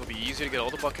buff. It'll be easy to get all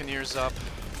the Buccaneers up.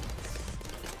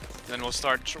 Then we'll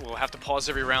have to pause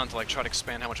every round to like try to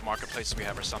expand how much marketplace we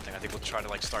have or something. I think we'll try to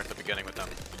like start at the beginning with them.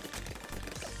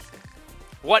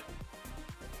 What?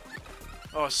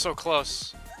 Oh, it's so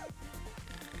close.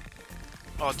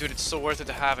 Oh, dude, it's so worth it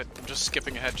to have it. I'm just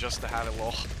skipping ahead just to have it,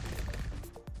 lol.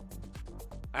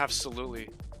 Absolutely.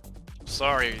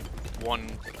 Sorry, one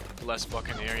less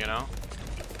Buccaneer, you know?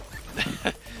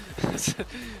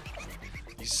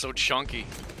 He's so chunky.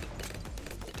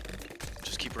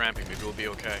 Just keep ramping, maybe we'll be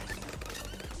okay.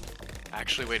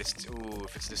 Actually, wait, it's... Ooh,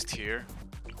 if it's this tier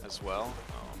as well?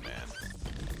 Oh, man.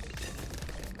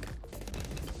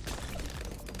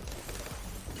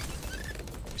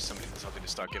 Something to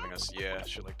start giving us, yeah,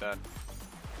 shit like that.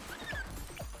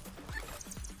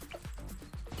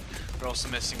 We're also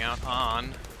missing out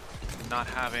on not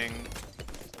having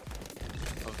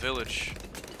a village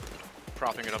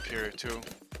propping it up here too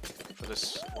for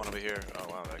this one over here. Oh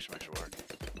wow, that actually makes it work.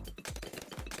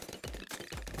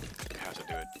 We have to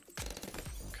do it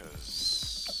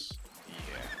because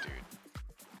yeah, dude,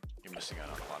 you're missing out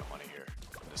on a lot of money here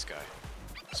from this guy,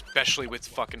 especially with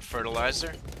fucking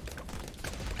fertilizer.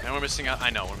 And we're missing out.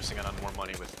 I know we're missing out on more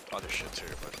money with other shit too,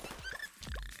 but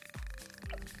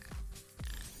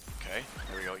Okay,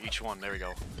 there we go. Each one, there we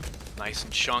go. Nice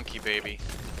and chunky, baby.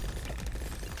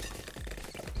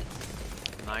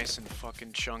 Nice and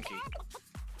fucking chunky.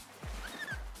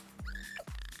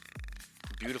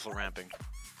 Beautiful ramping.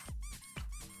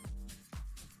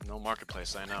 No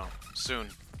marketplace, I know. Soon.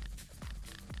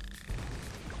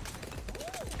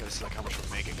 Gotta see like how much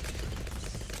we're making.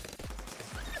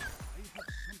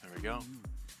 There we go.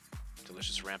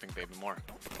 Delicious ramping, baby. More.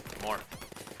 More.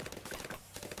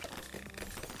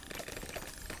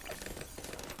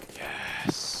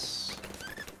 Yes.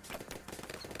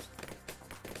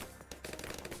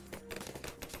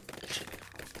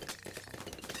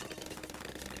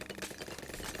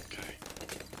 Okay.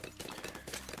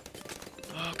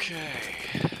 Okay.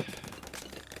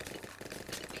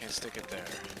 Can't stick it there.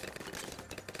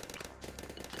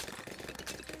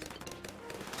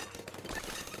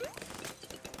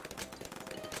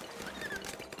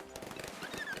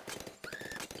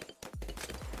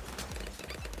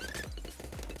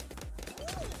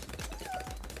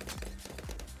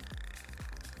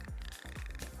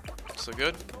 So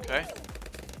good? Okay.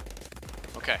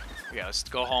 Okay. Yeah, let's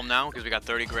go home now because we got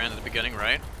 30 grand at the beginning,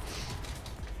 right?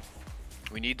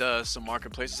 We need some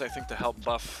marketplaces, I think, to help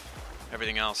buff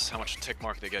everything else. How much tick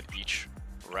mark they get each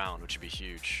round, which would be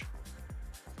huge.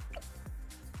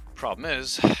 Problem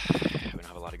is, we don't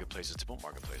have a lot of good places to put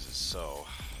marketplaces, so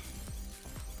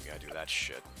we gotta do that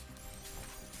shit.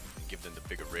 And give them the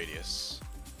bigger radius.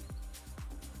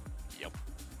 Yep.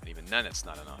 And even then, it's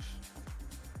not enough.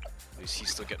 At least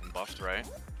he's still getting buffed, right?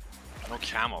 No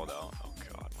camo, though. Oh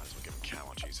god, might as well give him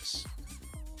camo, Jesus.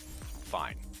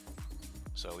 Fine.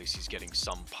 So at least he's getting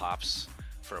some pops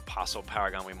for a Paso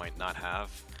Paragon we might not have.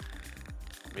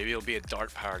 Maybe it'll be a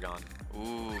Dart Paragon.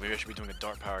 Ooh, maybe I should be doing a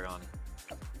Dart Paragon.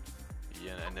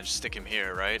 Yeah, and then stick him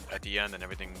here, right? At the end, and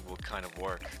everything will kind of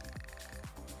work.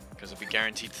 Because it'll be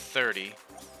guaranteed 30,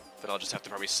 but I'll just have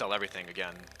to probably sell everything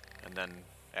again. And then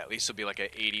at least it'll be like an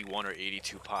 81 or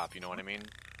 82 pop, you know what I mean?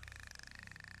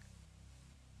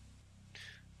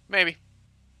 Maybe.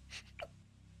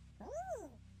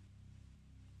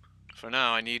 For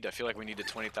now, I feel like we need the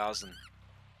 20,000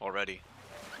 already.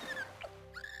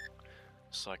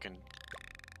 So I can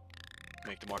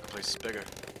make the marketplaces bigger.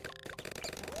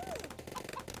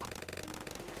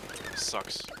 It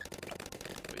sucks.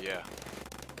 But yeah.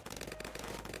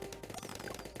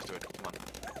 Let's do it. Come on.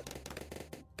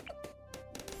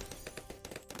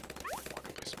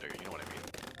 Marketplace is bigger, you know what I mean.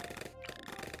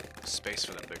 Space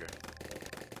for them bigger.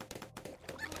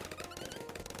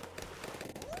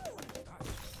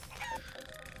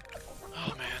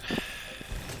 Oh man.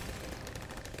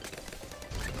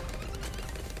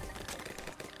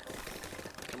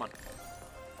 Come on.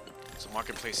 So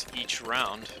marketplace each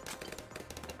round.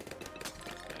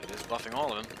 It is buffing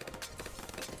all of them.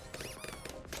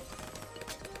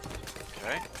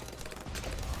 Okay.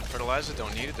 Fertilizer,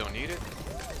 don't need it, don't need it.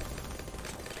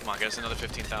 Come on, get us another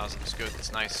 15,000. It's good,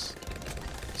 it's nice.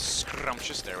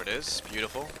 Scrumptious, there it is.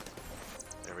 Beautiful.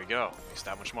 There we go. At least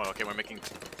that much more. Okay, we're making,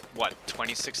 what,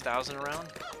 26,000 around?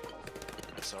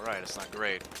 That's alright, it's not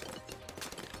great.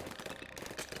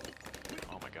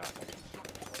 Oh my god.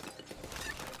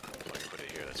 Oh, you put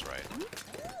it here, that's right.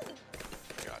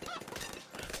 God.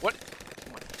 What?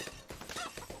 Oh my.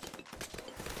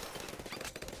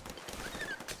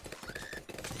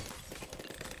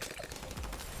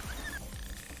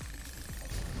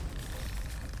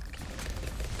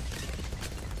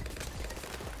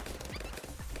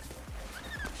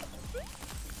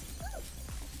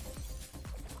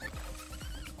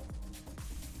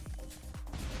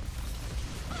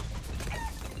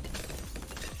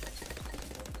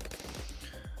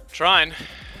 Trying.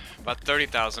 About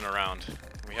 30,000 around.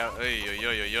 We have.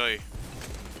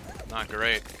 Not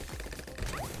great.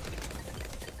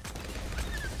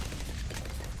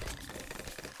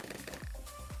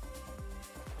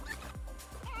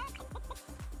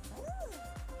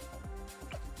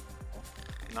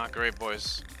 Not great,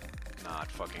 boys.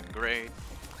 Not fucking great.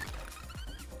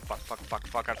 Fuck.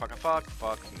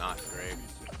 Not great.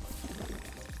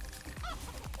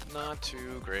 Not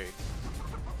too great.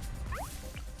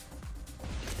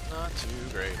 Not too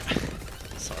great.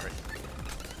 Sorry.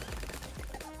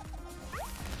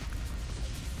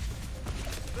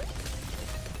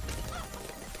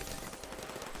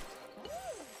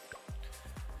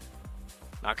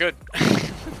 Not good.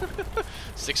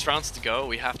 6 rounds to go.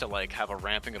 We have to like have a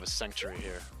ramping of a sanctuary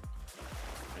here.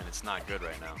 And it's not good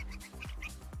right now.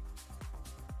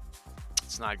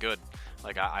 It's not good.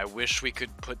 Like I wish we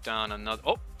could put down another.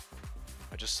 Oh!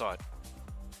 I just saw it.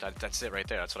 That's it right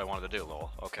there. That's what I wanted to do, lol.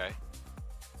 Okay.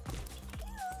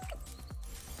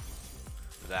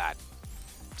 That.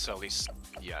 So at least,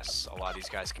 yes, a lot of these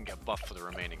guys can get buffed for the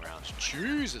remaining rounds.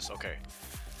 Jesus, okay.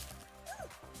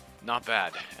 Not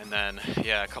bad. And then,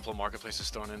 yeah, a couple of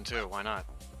marketplaces thrown in too. Why not?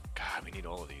 God, we need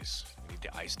all of these. We need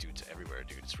the ice dudes everywhere,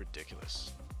 dude. It's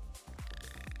ridiculous.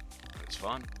 But it's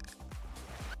fun.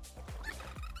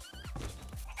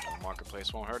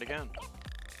 Marketplace won't hurt again.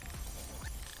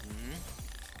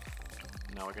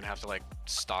 Now we're gonna have to like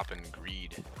stop and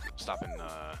greed. Stop and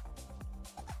yeah,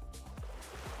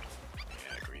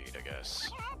 greed, I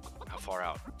guess. How far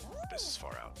out? This is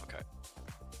far out, okay.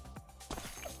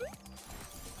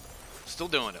 Still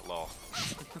doing it, lol.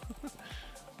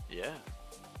 Yeah.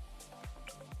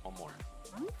 One more.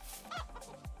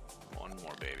 One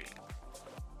more, baby.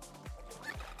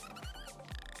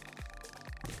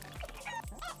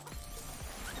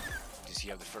 Does he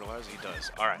have the fertilizer? He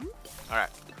does. Alright.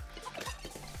 Alright.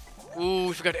 Ooh,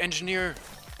 we forgot engineer.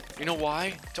 You know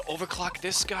why? To overclock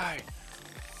this guy.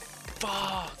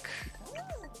 Fuck.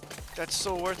 That's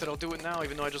so worth it. I'll do it now,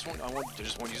 even though I just won't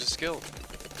use a skill.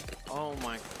 Oh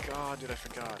my god, dude, I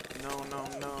forgot. No, no,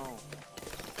 no.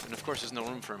 And of course there's no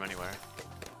room for him anywhere.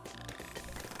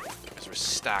 Because we're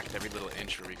stacked every little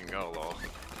inch where we can go, lol.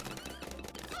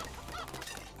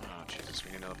 Oh, Jesus,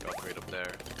 we need an upgrade up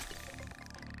there.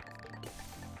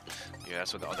 Yeah,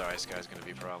 that's what the other ice guy's gonna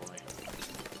be, probably.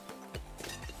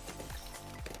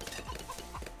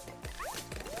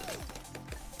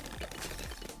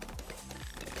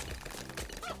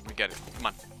 We get it. Come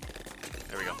on.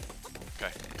 There we go.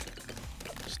 Okay.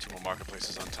 There's 2 more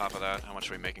marketplaces on top of that. How much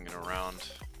are we making in a round?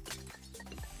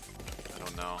 I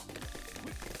don't know.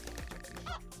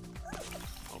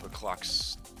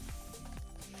 Overclocks.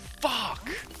 Fuck!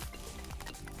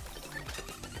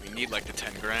 We need like the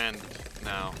 10 grand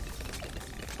now.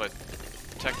 But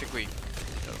technically,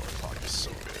 the overclock is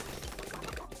so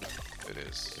good. It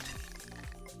is.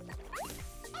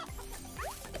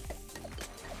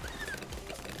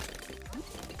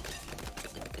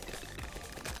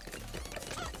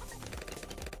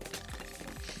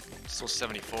 Still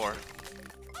 74.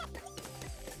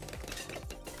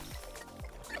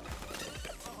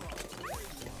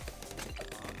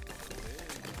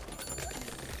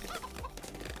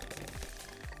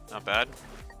 Not bad.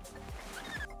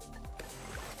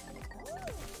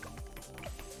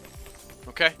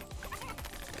 Okay.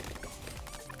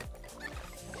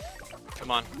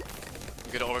 Come on.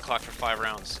 I'm gonna overclock for 5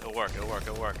 rounds. It'll work, it'll work,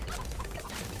 it'll work.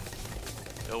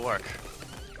 It'll work.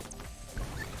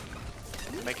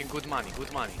 Making good money,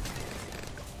 good money.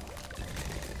 We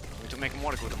need to make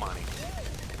more good money.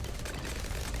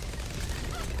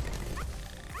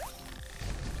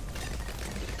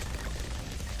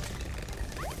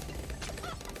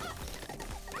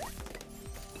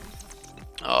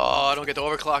 Oh, I don't get to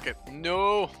overclock it.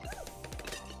 No!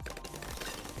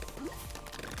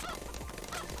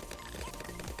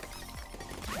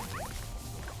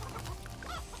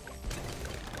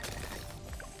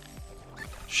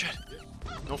 Shit.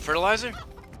 No fertilizer?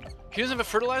 He doesn't have a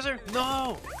fertilizer?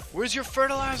 No! Where's your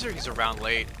fertilizer? He's around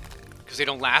late. Because they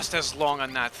don't last as long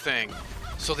on that thing.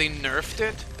 So they nerfed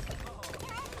it?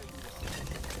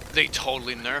 They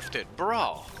totally nerfed it.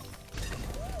 Bro.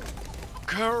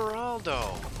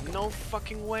 Geraldo. No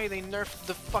fucking way they nerfed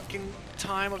the fucking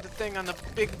time of the thing on the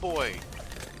big boy.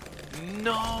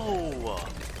 No!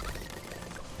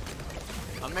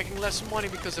 I'm making less money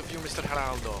because of you, Mr.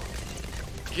 Geraldo.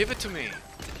 Give it to me.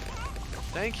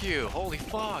 Thank you. Holy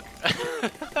fuck.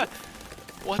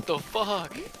 What the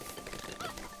fuck?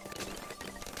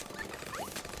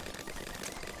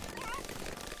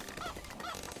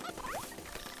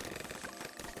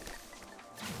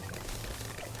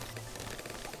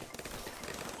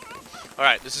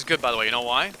 Alright, this is good, by the way. You know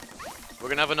why? We're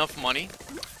gonna have enough money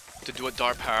to do a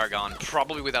Dart Paragon,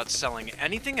 probably without selling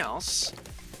anything else,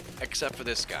 except for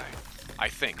this guy. I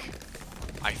think.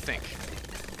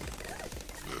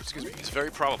 Excuse me. It's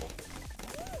very probable.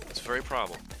 It's very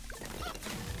probable.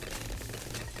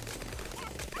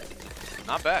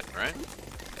 Not bad, right?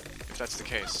 If that's the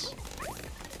case.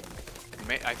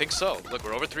 I think so. Look,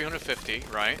 we're over 350,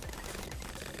 right?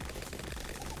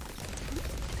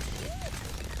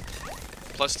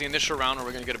 Plus the initial round where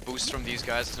we're going to get a boost from these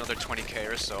guys, it's another 20k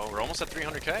or so. We're almost at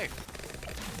 300k.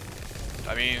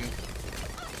 I mean,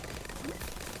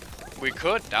 we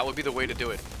could. That would be the way to do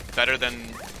it. Better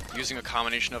than using a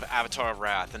combination of Avatar of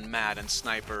Wrath and Mad and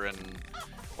Sniper and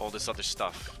all this other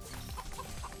stuff.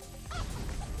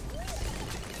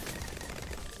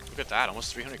 Look at that,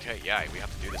 almost 300k. Yeah, we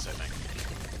have to do this, I think.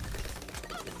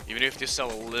 Even if you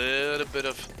sell a little bit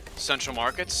of Central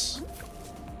Markets,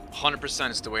 100%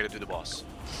 is the way to do the boss.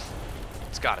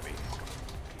 It's gotta be.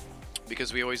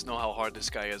 because we always know how hard this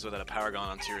guy is without a Paragon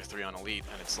on tier 3 on Elite,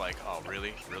 and it's like, oh,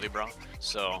 really? Really, bro?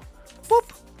 So,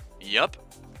 boop! Yup.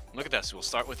 Look at this. We'll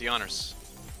start with the honors.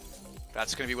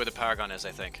 That's going to be where the Paragon is,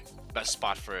 I think. Best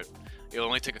spot for it. It'll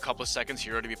only take a couple of seconds.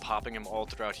 You're already be popping him all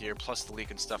throughout here, plus the leak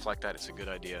and stuff like that. It's a good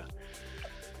idea.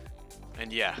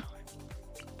 And yeah,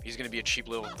 he's going to be a cheap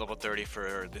level 30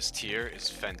 for this tier. Is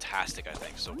fantastic, I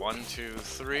think. So 1, 2,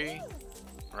 3,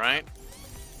 right?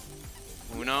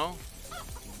 Uno,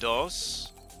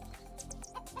 dos,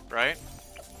 right?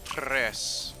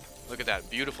 Tres. Look at that,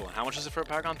 beautiful. And how much is it for a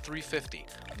Paragon? 350.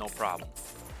 No problem.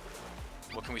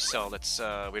 What can we sell? That's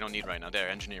we don't need right now. There,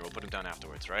 engineer. We'll put him down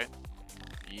afterwards, right?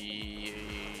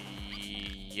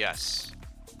 Yes.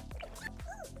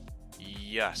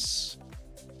 Yes.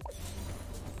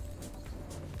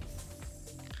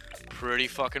 Pretty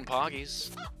fucking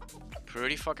poggies.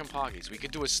 Pretty fucking poggies. We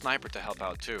could do a sniper to help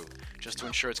out too, just to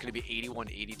ensure it's going to be 81,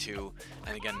 82.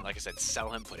 And again, like I said,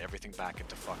 sell him, put everything back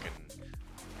into fucking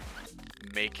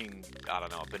making, I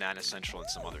don't know, Banana Central and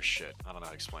some other shit. I don't know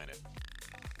how to explain it.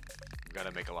 We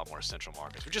gotta make a lot more central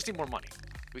markets. We just need more money.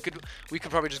 We could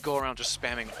probably just go around just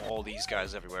spamming all these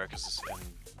guys everywhere, because,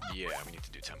 yeah, we need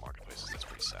to do 10 marketplaces. That's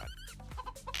pretty sad.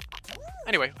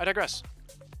 Anyway, I digress.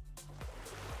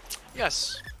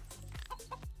 Yes.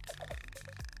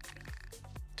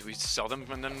 Do we sell them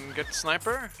and then get the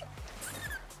sniper?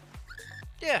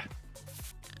 Yeah.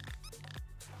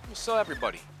 We'll sell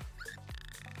everybody.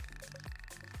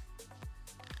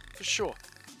 For sure.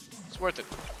 It's worth it.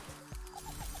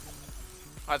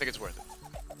 I think it's worth it.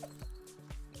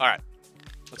 Alright.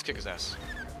 Let's kick his ass.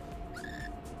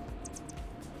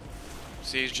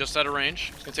 See, he's just out of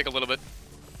range. It's gonna take a little bit.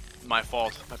 My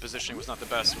fault. My positioning was not the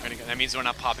best. That means we're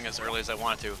not popping as early as I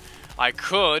wanted to. I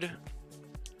could...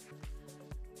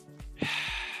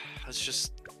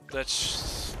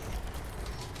 Let's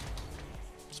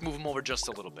move him over just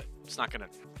a little bit. It's not gonna...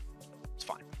 It's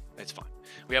fine. It's fine.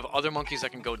 We have other monkeys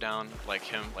that can go down, like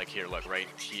him, like here, look, right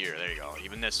here. There you go.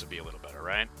 Even this would be a little better,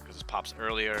 right? Because this pops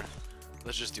earlier.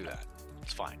 Let's just do that.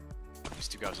 It's fine. These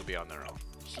two guys will be on their own.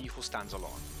 He who stands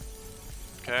alone.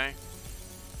 Okay.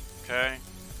 Okay.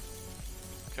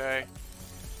 Okay.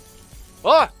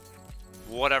 Ah!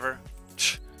 Whatever.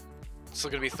 It's still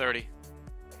gonna be 30.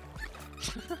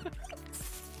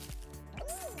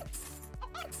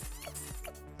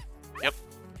 Yep.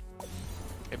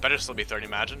 It better still be 30,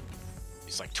 imagine.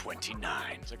 He's like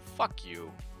 29. He's like, fuck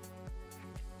you.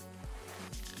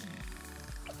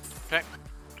 Okay.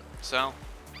 So.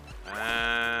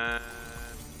 And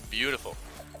beautiful.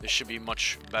 This should be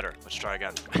much better. Let's try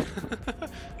again.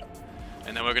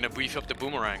 And then we're gonna beef up the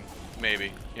boomerang,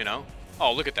 maybe, you know?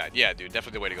 Oh, look at that. Yeah, dude,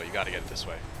 definitely the way to go. You gotta get it this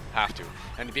way. Have to.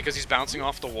 And because he's bouncing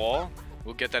off the wall,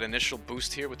 we'll get that initial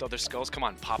boost here with other skulls. Come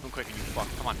on, pop him quick and you fuck.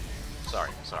 Come on.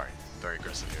 Sorry. Very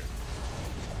aggressive here.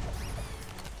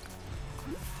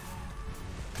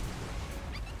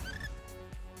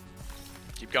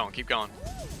 Keep going, keep going.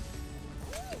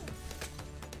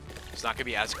 It's not gonna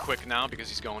be as quick now because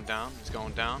he's going down. He's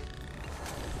going down.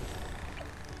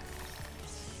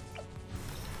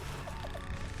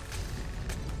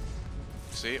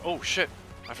 See? Oh shit!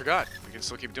 I forgot. We can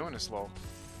still keep doing this, lol.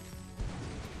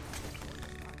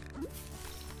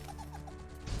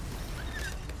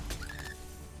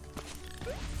 We'll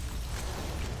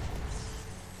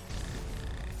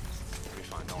be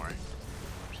fine, don't worry.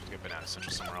 Just get Banana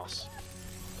Central somewhere else.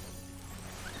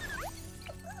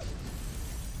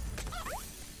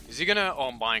 Is he gonna... Oh,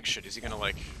 I'm buying shit. Is he gonna,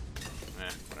 like...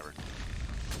 whatever.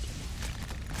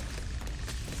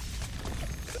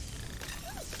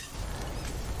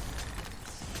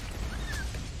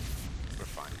 We're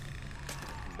fine.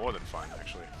 More than fine,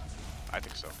 actually. I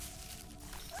think so.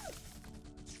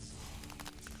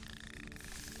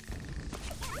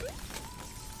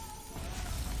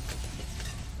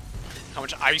 How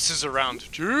much ice is around?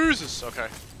 Jesus! Okay.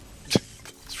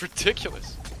 It's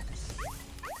ridiculous.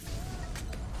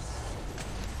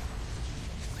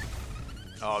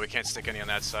 Oh, we can't stick any on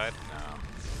that side? No.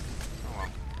 Oh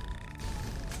well.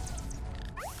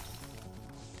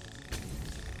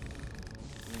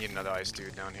 We need another ice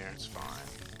dude down here, it's fine.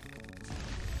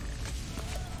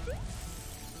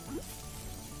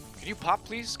 Can you pop,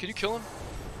 please? Can you kill him?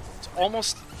 It's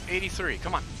almost 83.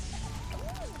 Come on.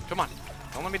 Come on.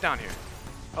 Don't let me down here.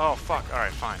 Oh, fuck.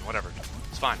 Alright, fine. Whatever.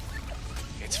 It's fine.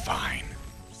 It's fine.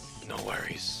 No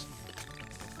worries.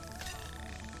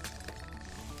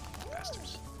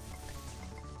 Bastards.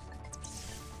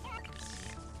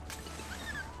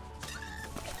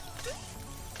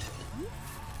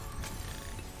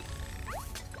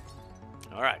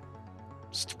 Alright.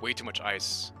 Just way too much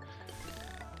ice.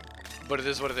 But it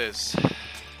is what it is.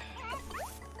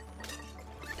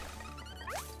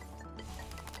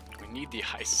 need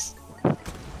the ice.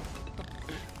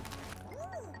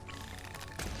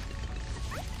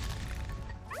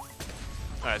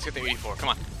 Alright, let's get the 84. Come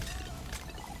on.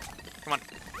 Come on.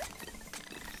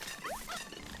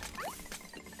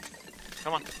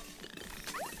 Come on.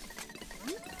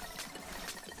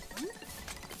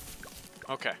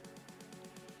 Okay.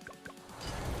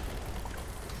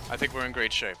 I think we're in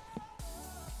great shape.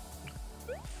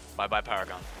 Bye-bye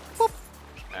Paragon. Boop.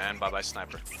 And bye-bye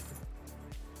Sniper.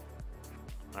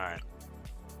 Alright.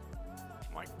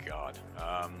 My god.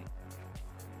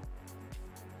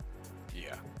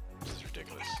 Yeah. This is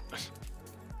ridiculous.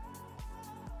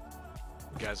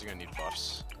 You guys are gonna need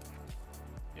buffs.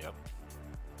 Yep.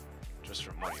 Just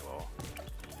for money, lol.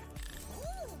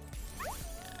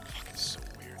 Fucking so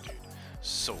weird, dude.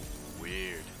 So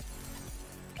weird.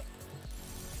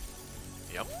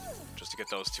 Yep. Just to get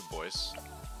those two boys.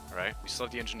 Alright, we still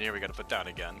have the engineer, we gotta put that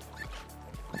again.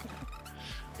 We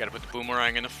gotta put the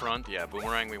boomerang in the front. Yeah,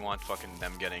 boomerang, we want fucking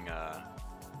them getting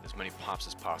as many pops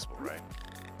as possible, right?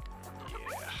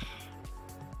 Yeah.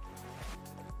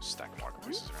 Stack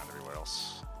marketplaces around everywhere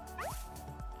else.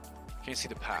 Can't see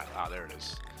the path. Ah, there it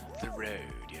is. The road,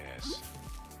 yes.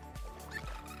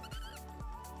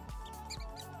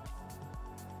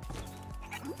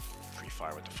 Free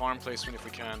fire with the farm placement if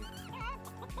we can.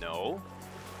 No?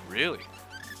 Really?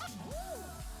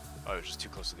 Oh, it was just too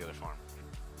close to the other farm.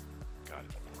 Got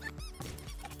it.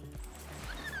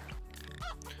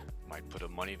 Might put a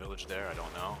money village there, I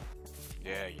don't know.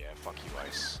 Yeah, fuck you,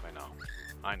 Ice. I know.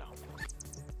 I know.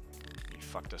 You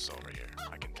fucked us over here,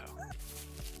 I can tell.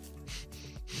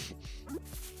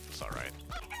 It's alright.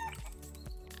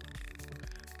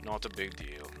 Not a big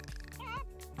deal.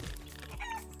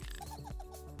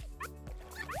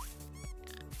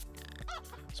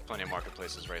 There's plenty of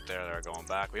marketplaces right there that are going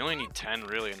back. We only need 10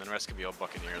 really, and then the rest could be all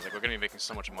Buccaneers. Like, we're gonna be making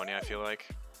so much money, I feel like.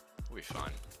 We'll be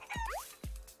fine.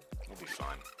 We'll be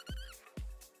fine.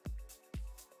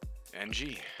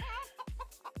 NG.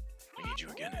 We need you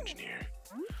again, engineer.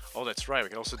 Oh, that's right. We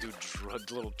can also do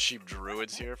little cheap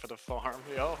druids here for the farm.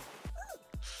 Yo.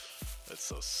 That's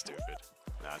so stupid.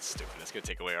 Nah, it's stupid. It's gonna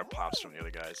take away our pops from the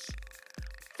other guys.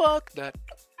 Fuck that.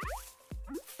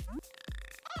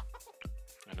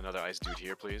 And another ice dude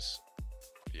here, please.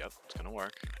 Yep, it's gonna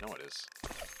work. I know it is.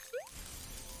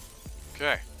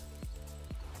 Okay.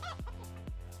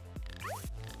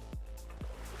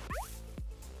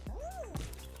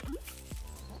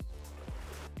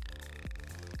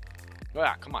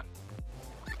 Ah, come on.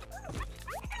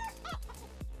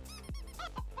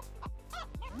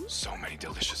 So many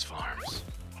delicious farms.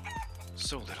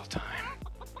 So little time.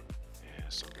 Yeah,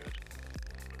 so good.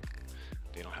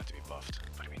 They don't have to be buffed,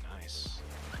 but it'd be nice.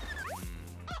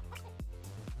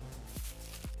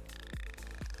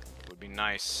 Would be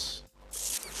nice.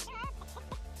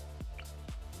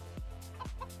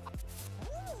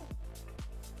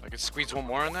 I could squeeze one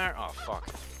more in there? Oh, fuck.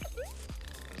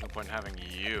 There's no point in having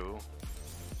you.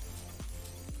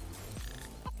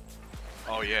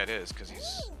 Oh, yeah, it is, because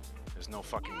there's no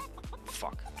fucking...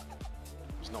 Fuck.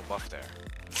 There's no buff there.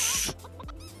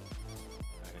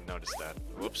 I didn't notice that.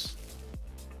 Whoops.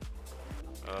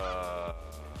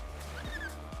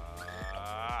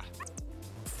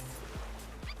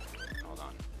 Hold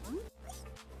on.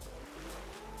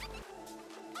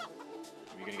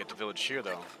 We're gonna get the village here,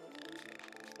 though.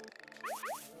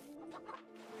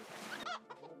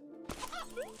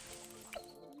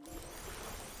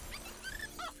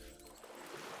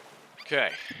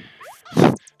 Okay.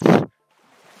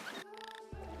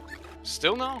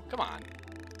 Still no? Come on.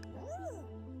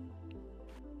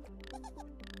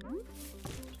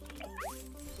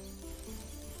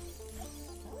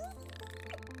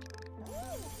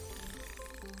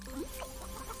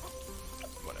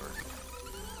 Whatever.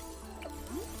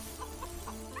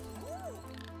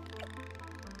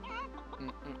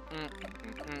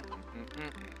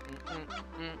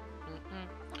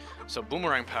 So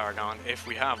Boomerang Paragon, if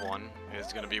we have one,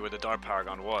 is going to be where the Dart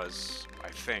Paragon was, I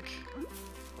think.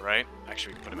 Right?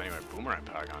 Actually, we can put him anywhere. Boomerang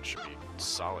Paragon should be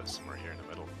solid somewhere here in the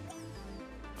middle.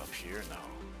 Up here? No.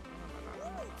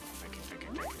 No. Thinking.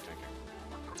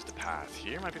 What's the path?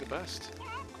 Here might be the best.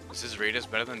 Is his radius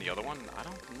better than the other one? I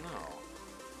don't know.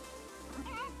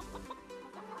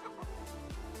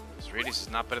 His radius is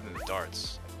not better than the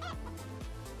darts.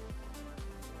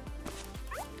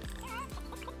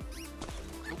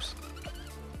 Oops.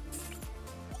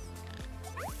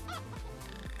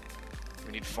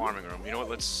 We need farming room. You know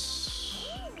what?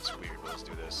 It's weird, but let's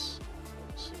do this.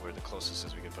 See where the closest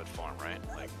is we can put farm, right?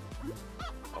 Like,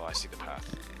 oh, I see the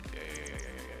path. Yeah.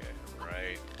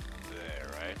 Right there,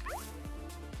 right?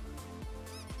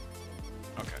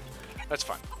 Okay, that's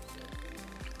fine.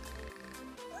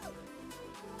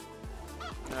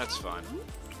 That's fine.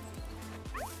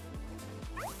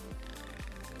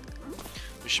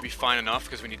 We should be fine enough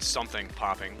because we need something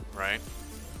popping, right?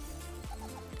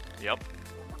 Yep.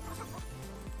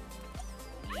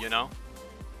 You know?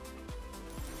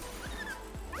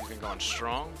 He's been going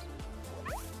strong.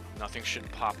 Nothing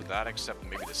should pop with that except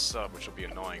maybe the sub, which will be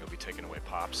annoying. It'll be taking away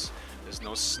pops. There's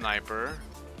no sniper.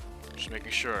 Just making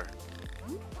sure.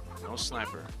 No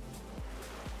sniper.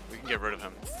 We can get rid of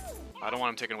him. I don't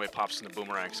want him taking away pops in the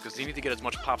boomerangs, because they need to get as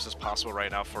much pops as possible right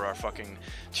now for our fucking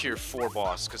tier 4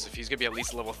 boss, because if he's gonna be at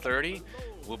least level 30,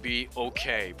 we'll be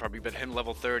okay. Probably bet him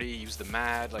level 30, use the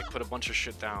mad, like put a bunch of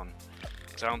shit down.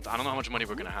 So I don't know how much money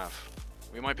we're gonna have.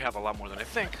 We might have a lot more than I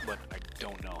think, but I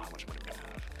don't know how much money we're gonna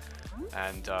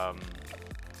have. And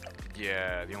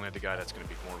yeah, the only other guy that's gonna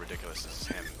be more ridiculous is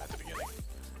him at the beginning.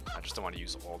 I just don't want to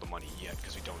use all the money yet,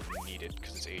 because we don't need it,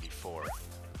 because it's 84.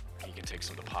 He can take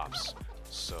some of the pops.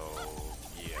 So,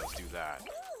 yeah, let's do that.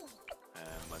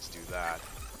 And let's do that.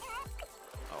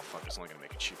 Oh, fuck, it's only gonna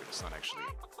make it cheaper. It's not actually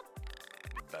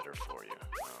better for you.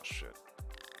 Oh, shit.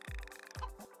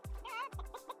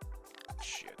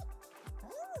 Shit.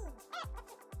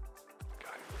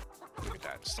 Got it. Look at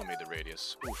that. Still made the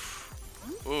radius.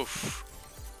 Oof. Oof.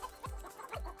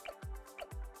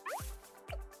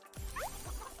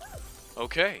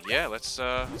 Okay, yeah, let's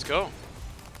go.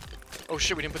 Oh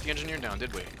shit, we didn't put the engineer down,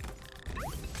 did we?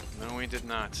 No, we did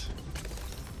not.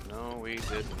 No, we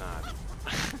did not.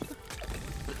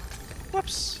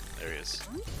 Whoops. There he is.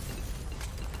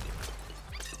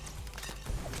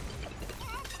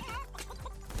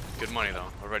 Good money, though.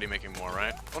 Already making more,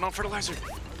 right? Oh no, fertilizer!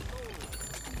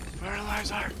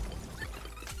 Fertilizer!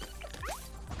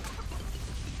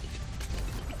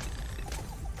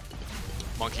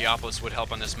 Monkeyopolis would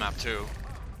help on this map, too.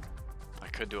 I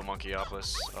could do a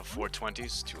Monkeyopolis of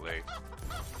 420s. Too late.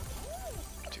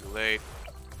 Too late.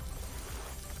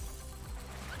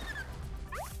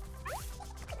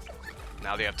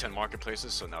 Now they have 10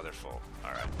 marketplaces, so now they're full.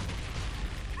 Alright.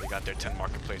 They got their 10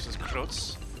 marketplaces.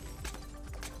 Krots.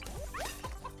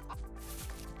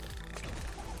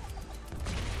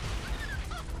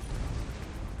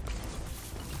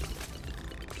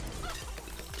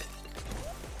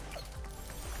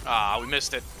 Ah, we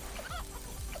missed it.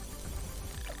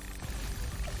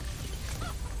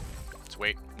 Let's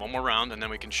wait one more round and then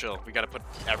we can chill. We gotta put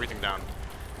everything down.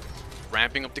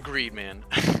 Ramping up the greed, man.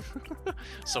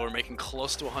 So we're making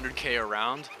close to 100k a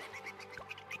round.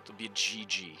 It'll be a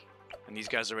GG. And these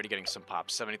guys are already getting some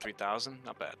pops. 73,000?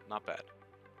 Not bad. Not bad.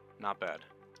 Not bad.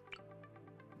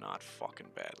 Not fucking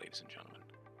bad, ladies and gentlemen.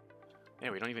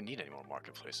 Yeah, we don't even need any more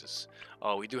marketplaces.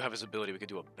 Oh, we do have his ability. We could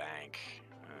do a bank.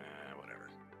 Whatever.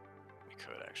 We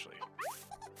could, actually.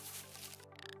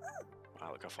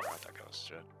 Wow, look how far out that goes.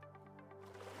 Shit.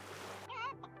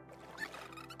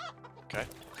 Okay.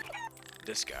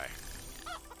 This guy.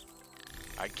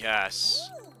 I guess.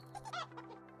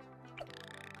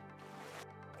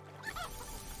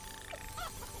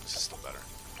 This is still better.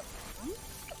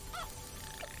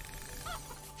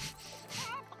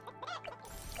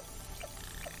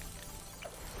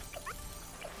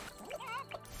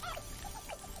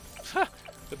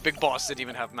 The big boss didn't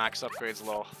even have max upgrades,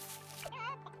 lol.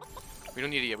 We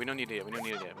don't need it yet, we don't need it yet, we don't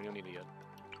need it yet, we don't need it yet.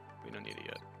 We don't need it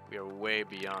yet. We are way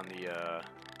beyond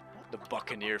the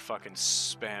Buccaneer fucking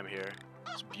spam here.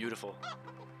 It's beautiful.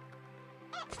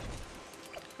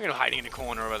 We're gonna hiding in the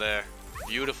corner over there.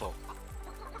 Beautiful.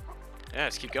 Yeah,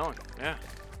 let's keep going. Yeah.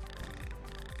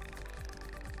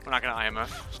 We're not gonna IMF.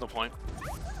 There's no point.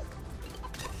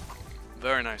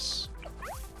 Very nice.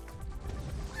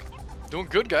 Doing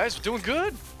good, guys. We're doing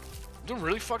good. We're doing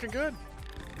really fucking good.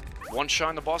 One shot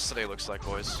on the boss today, looks like,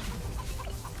 boys.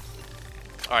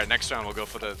 Alright, next round we'll go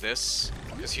for this.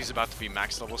 Because he's about to be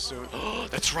max level soon. Oh,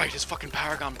 that's right, his fucking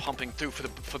Paragon pumping through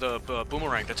for the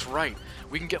boomerang. That's right.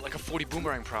 We can get like a 40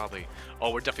 boomerang probably.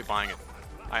 Oh, we're definitely buying it.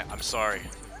 I'm sorry.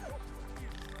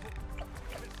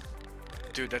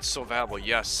 Dude, that's so valuable.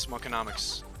 Yes,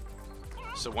 Smuckonomics.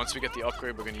 So once we get the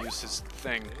upgrade, we're gonna use his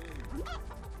thing.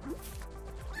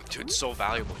 Dude, it's so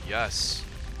valuable. Yes.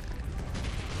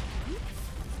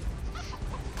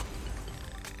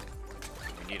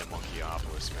 We need a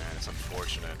Monkeyopolis, man. It's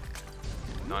unfortunate.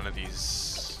 None of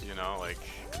these, you know, like,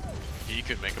 he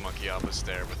could make a Monkeyopolis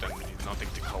there, but then nothing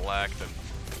to collect and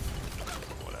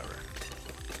whatever.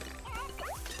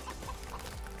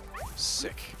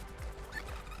 Sick.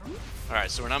 Alright,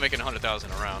 so we're not making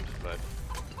 100,000 a round, but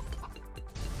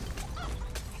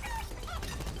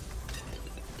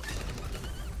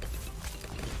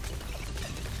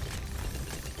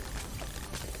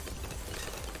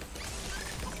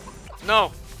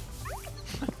no!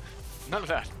 None of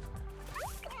that.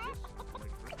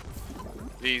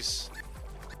 These.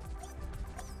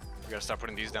 We gotta start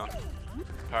putting these down.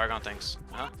 Paragon things.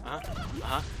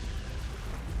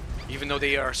 Even though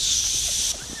they are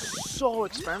so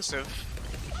expensive.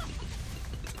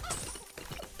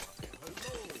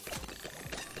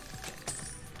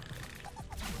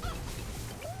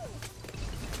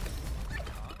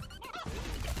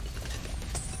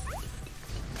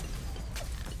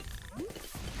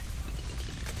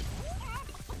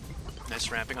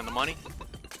 Nice ramping on the money.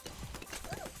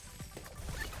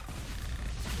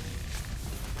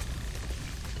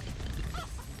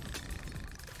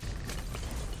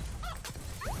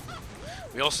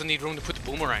 We also need room to put the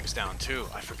boomerangs down too.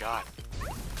 I forgot.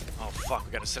 Oh fuck,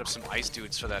 we gotta set up some ice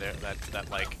dudes for that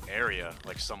like area,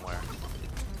 like somewhere.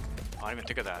 I didn't even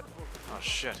think of that. Oh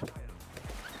shit.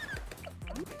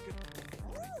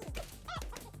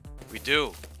 We do.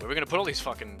 Where are we gonna put all these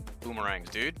fucking boomerangs,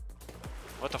 dude?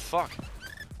 What the fuck?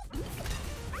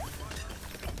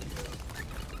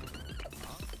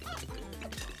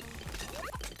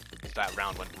 That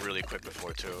round went really quick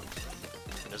before too.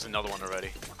 And there's another one already.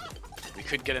 We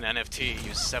could get an NFT,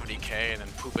 use 70k, and then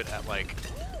poop it at like,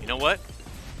 you know what?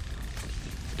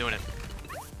 Doing it.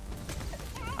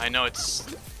 I know it's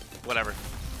whatever.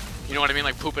 You know what I mean?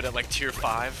 Like poop it at like tier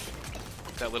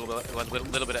 5. That little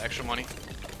bit of extra money.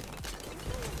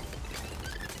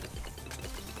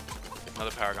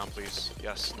 Another Paragon, please.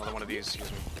 Yes, another one of these. Excuse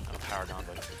me. Not a Paragon,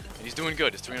 but and he's doing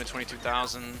good. It's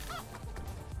 322,000.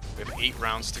 We have 8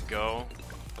 rounds to go.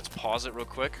 Let's pause it real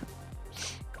quick.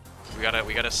 We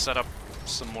gotta set up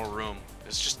some more room.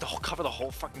 It's just cover the whole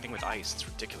fucking thing with ice. It's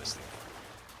ridiculous.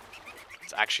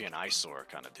 It's actually an eyesore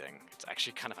kind of thing. It's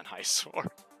actually kind of an eyesore.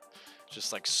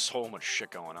 Just like so much shit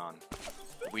going on.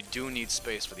 We do need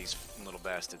space for these little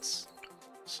bastards.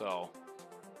 So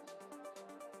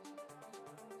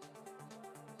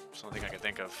something I can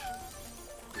think of.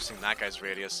 Boosting that guy's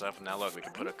radius up. Now look, we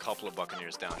can put a couple of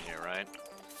Buccaneers down here, right?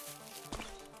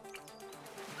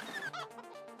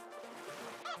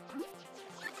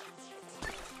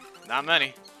 Not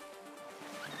many.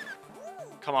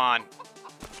 Come on.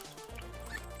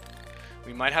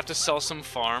 We might have to sell some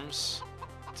farms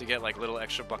to get like little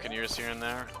extra Buccaneers here and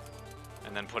there.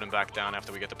 And then put them back down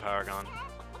after we get the Paragon.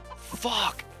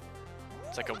 Fuck!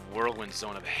 It's like a whirlwind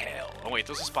zone of hell. Oh wait,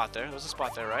 there's a spot there. There's a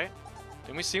spot there, right?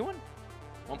 Didn't we see one?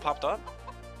 One popped up?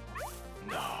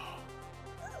 No.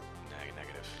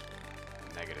 Negative.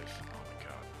 Negative.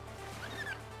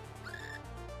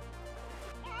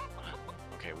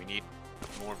 Okay, we need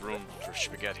more room for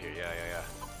spaghetti here. Yeah.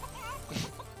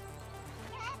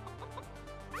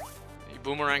 You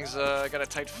boomerangs got a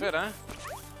tight fit, huh?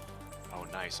 Oh,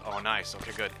 nice. Oh, nice.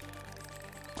 Okay, good.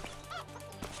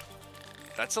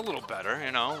 That's a little better,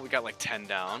 you know? We got like 10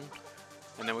 down.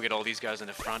 And then we get all these guys in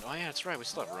the front. Oh, yeah, that's right. We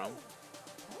still have room.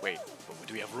 Wait,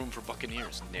 do we have room for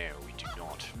Buccaneers? No, we do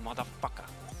not. Motherfucker.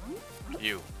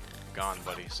 You. Gone,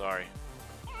 buddy. Sorry.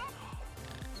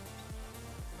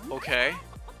 Okay.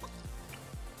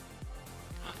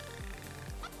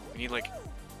 We need like...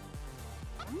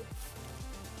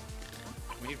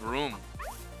 We need room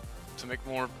to make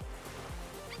more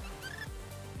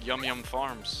yum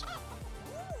farms.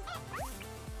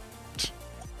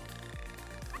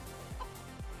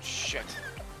 Shit.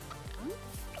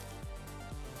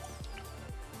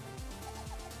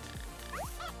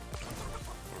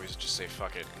 Or we just say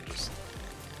fuck it and just...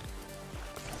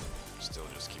 Still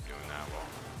just keep doing that well.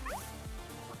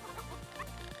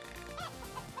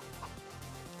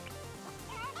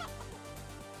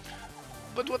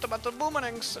 But what about the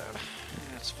boomerangs?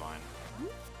 That's fine.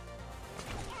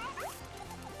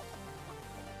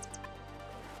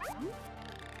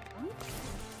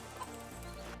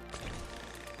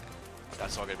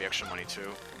 That's all gonna be extra money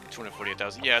too.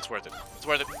 248,000. Yeah, it's worth it. It's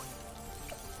worth it.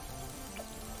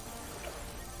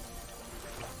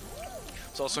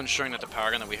 It's also ensuring that the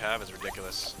Paragon that we have is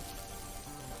ridiculous.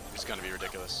 It's gonna be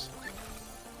ridiculous.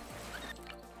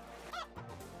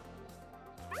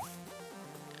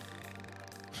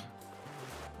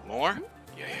 More?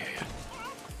 Yeah.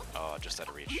 Oh, just out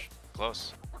of reach.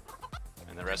 Close.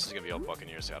 And the rest is gonna be all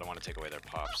Buccaneers, so I don't want to take away their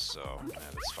pops, so yeah,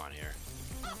 that's fine here.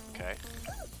 Okay.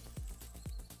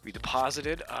 We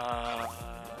deposited,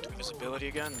 do we visibility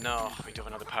again? No, we do have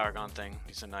another Paragon thing.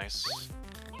 These are nice.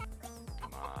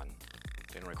 Come on.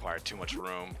 They didn't require too much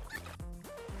room.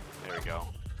 There we go.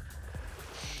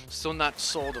 Still not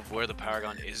sold of where the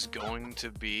Paragon is going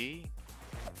to be.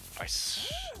 I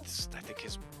think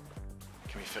his...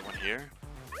 Can we fit one here?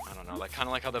 I don't know, like kind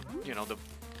of like how the, you know, the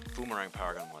boomerang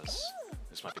Paragon was.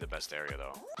 This might be the best area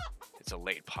though. It's a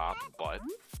late pop, but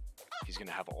he's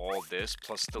gonna have all this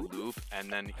plus the loop and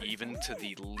then even to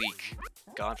the leak.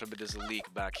 God forbid there's a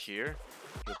leak back here.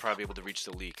 We'll probably be able to reach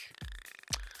the leak.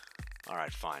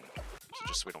 Alright, fine. So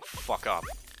just so we don't fuck up.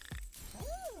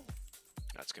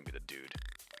 That's gonna be the dude.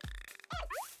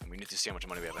 And we need to see how much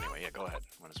money we have anyway. Yeah, go ahead.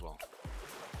 Might as well.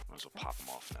 Might as well pop them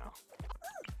off now.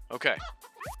 Okay.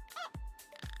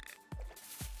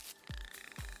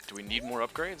 Do we need more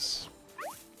upgrades?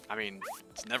 I mean,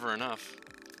 it's never enough.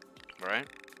 Right?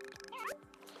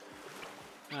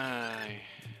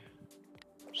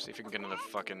 See if we can get another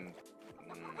fucking...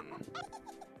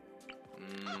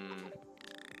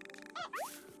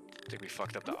 I think we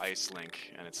fucked up the ice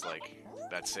link, and it's like,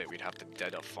 that's it. We'd have to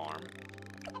dead a farm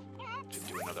to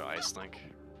do another ice link.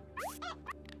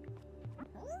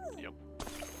 Yep.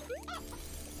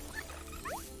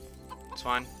 It's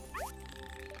fine.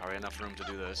 Probably enough room to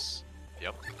do this.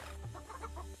 Yep.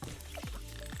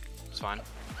 It's fine.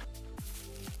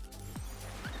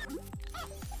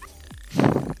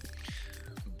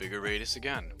 Bigger radius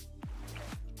again.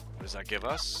 What does that give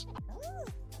us?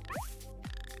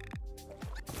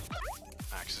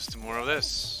 Access to more of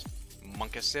this.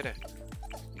 Monkey City.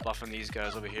 Buffing these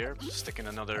guys over here. Sticking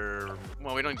another...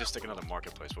 Well, we don't need to stick another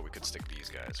marketplace, but we could stick these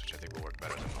guys, which I think will work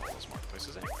better than all those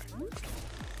marketplaces anyway.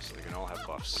 So they can all have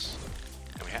buffs.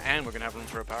 And we're going to have room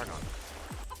for a Paragon.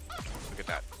 Look at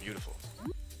that. Beautiful.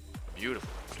 Beautiful.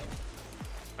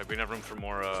 Like, we can have room for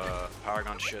more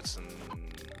Paragon shits and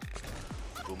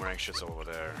Boomerang shits over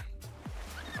there.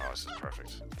 Oh, this is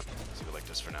perfect. Let's leave it like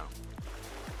this for now.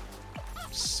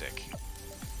 Sick.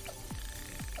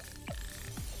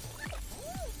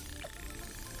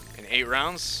 In 8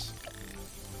 rounds,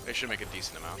 they should make a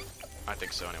decent amount. I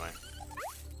think so, anyway.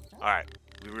 Alright,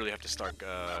 we really have to start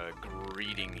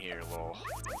greeting here, lol.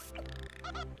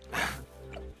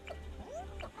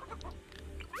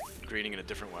 Greeting in a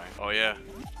different way. Oh yeah,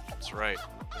 that's right.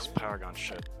 This Paragon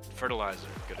shit. Fertilizer,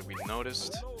 gotta be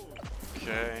noticed.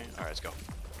 Okay, alright, let's go.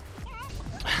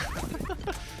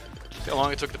 See how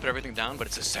long it took to put everything down, but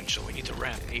it's essential. We need to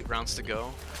ramp. 8 rounds to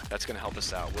go. That's gonna help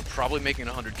us out. We're probably making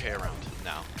 100k a round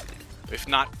now. If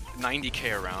not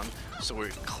 90k a round, so we're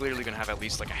clearly gonna have at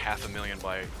least like a $500,000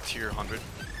 by tier 100.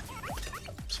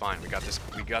 It's fine, we got this.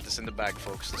 We got this in the bag,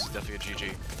 folks. This is definitely a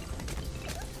GG.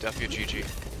 Definitely a GG.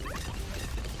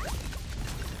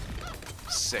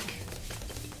 Sick.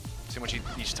 See how much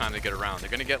each time they get around. They're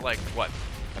gonna get like what,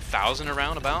 1,000 a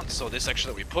round about. So this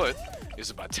extra that we put is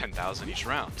about 10,000 each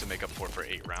round to make up for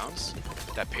 8 rounds.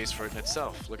 That pays for it in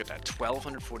itself. Look at that,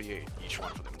 1,248 each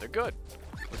one for them. They're good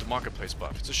with the marketplace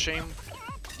buff. It's a shame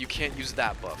you can't use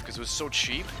that buff because it was so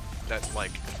cheap that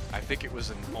like I think it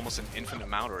was almost an infinite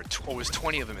amount, or it was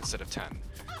 20 of them instead of 10.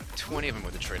 20 of them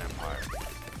with the Trade Empire.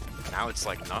 Now it's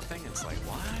like nothing. It's like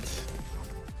what?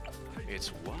 It's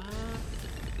what?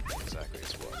 Exactly,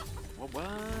 it's what? What?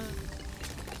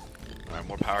 Alright,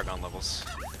 more Paragon levels.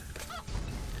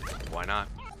 Why not?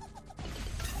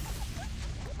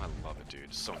 I love it, dude.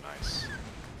 It's so nice.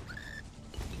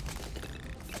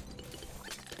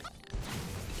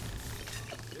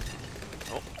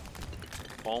 Oh.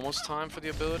 Almost time for the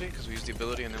ability, because we use the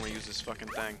ability and then we use this fucking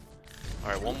thing.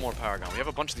 Alright, one more Paragon. We have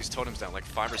a bunch of these totems down, like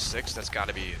 5 or 6. That's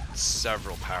gotta be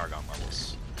several Paragon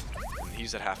levels. And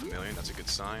he's at 500,000, that's a good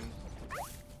sign.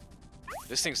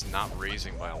 This thing's not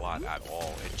raising by a lot at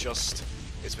all.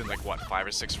 It's been like, what, 5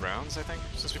 or 6 rounds, I think,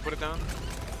 since we put it down?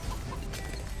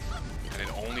 And it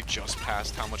only just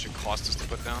passed how much it cost us to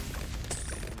put down?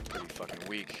 Pretty fucking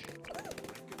weak.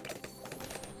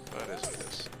 But it is what it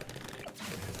is.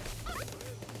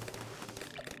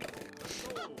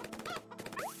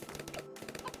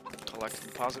 Collect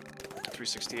deposit,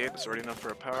 368, that's already enough for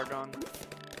a Paragon.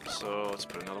 So let's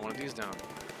put another one of these down.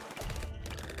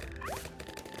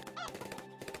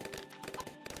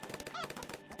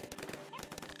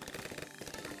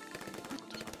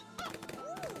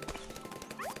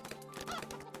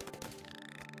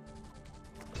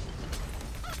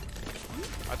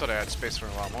 I thought I had space for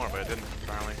a lot more, but I didn't,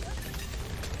 apparently.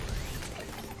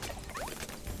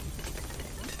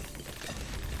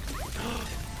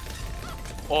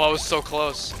 Oh, I was so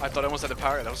close. I thought I almost had the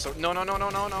power. That was so... No, no, no, no,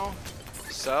 no, no.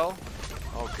 Sell?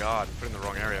 Oh, God. Put it in the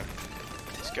wrong area.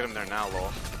 Let's get him there now,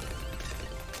 lol.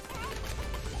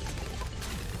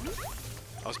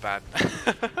 That was bad.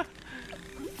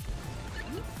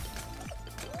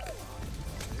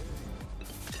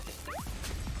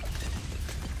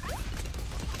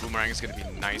 Boomerang is going to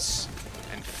be nice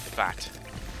and fat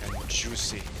and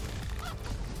juicy.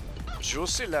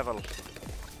 Juicy level.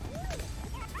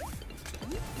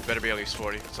 Better be at least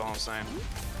 40, that's all I'm saying.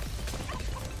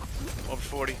 Over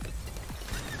 40.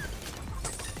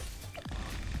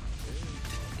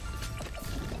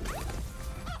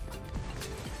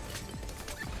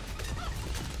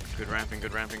 ramping,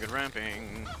 good ramping, good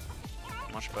ramping.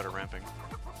 Much better ramping.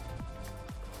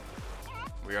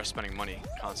 We are spending money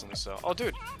constantly, so... Oh,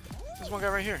 dude! There's one guy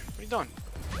right here. What are you doing?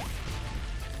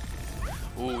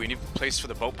 Ooh, we need a place for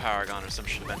the boat paragon or some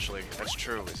shit eventually. That's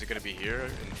true. Is it gonna be here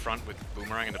in front with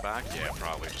Boomerang in the back? Yeah,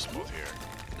 probably. Just both here.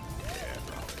 Yeah,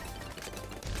 probably.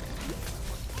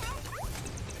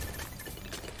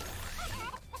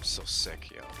 I'm so sick,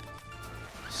 yo.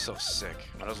 So sick.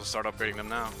 Might as well start upgrading them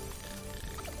now.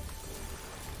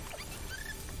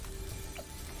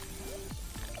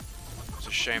 It's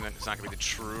a shame that it's not gonna be the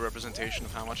true representation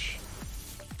of how much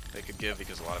they could give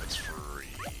because a lot of it's free.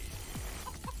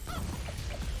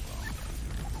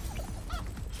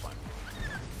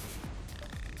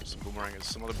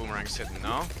 Some other boomerangs hidden,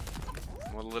 no?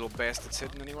 Some other little bastards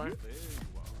hidden anywhere?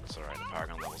 It's alright, the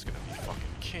paragon level's gonna be fucking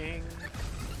king.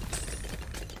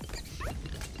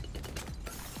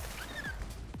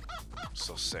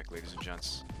 So sick, ladies and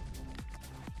gents.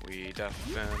 We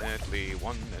definitely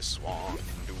won this one.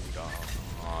 Doo-da,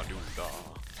 doo-da.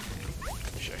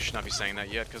 I should not be saying that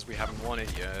yet because we haven't won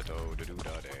it yet. Oh,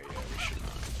 doo-da-day. Yeah, we should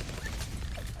not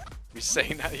be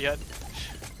saying that yet.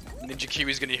 Ninja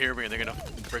Kiwi's gonna hear me and they're gonna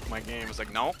brick my game. It's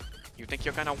like, no. You think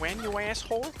you're gonna win, you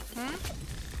asshole?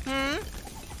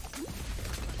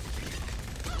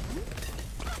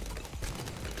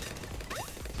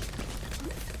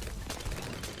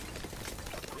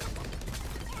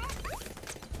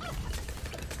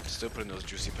 Still putting those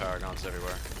juicy paragons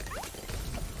everywhere.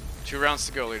 2 rounds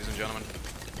to go, ladies and gentlemen.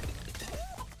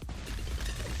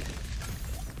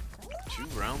 2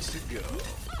 rounds to go.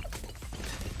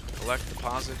 Collect,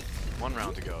 deposit. 1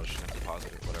 round to go. Shouldn't have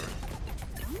deposited, whatever.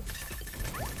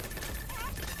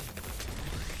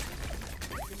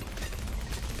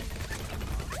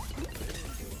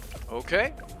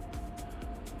 Okay.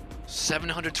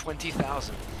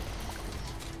 720,000.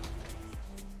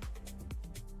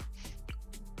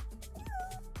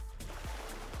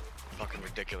 Fucking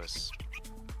ridiculous.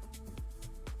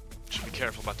 Should be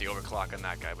careful about the overclock on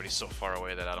that guy, but he's so far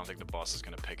away that I don't think the boss is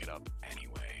gonna pick it up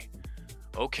anyway.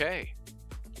 Okay.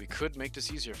 We could make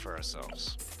this easier for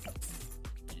ourselves.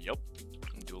 Yup.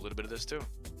 Do a little bit of this too.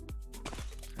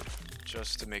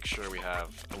 Just to make sure we have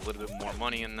a little bit more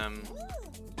money in them.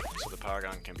 So the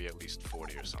paragon can be at least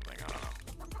 40 or something. I don't know.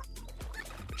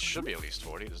 It should be at least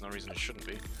 40. There's no reason it shouldn't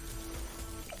be.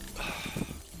 I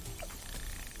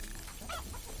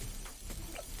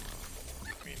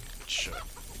mean, it should.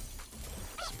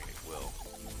 Doesn't mean it will.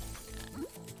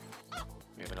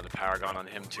 We have another paragon on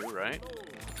him too, right?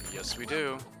 Yes, we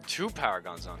do. 2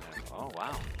 paragons on him. Oh,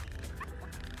 wow.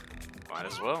 Might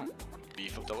as well.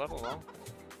 Beef up the level, well.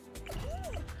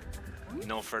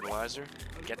 No fertilizer.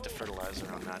 Get the fertilizer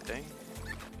on that thing.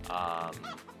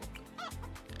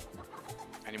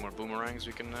 Any more boomerangs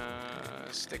we can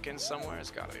stick in somewhere?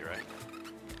 It's gotta be, right?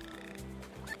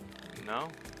 No?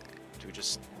 Do we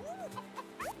just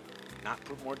not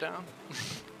put more down?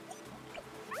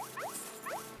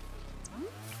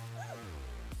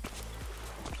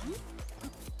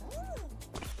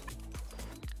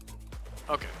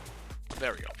 Okay,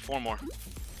 there we go. 4 more.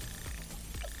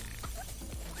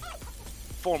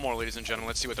 4 more, ladies and gentlemen.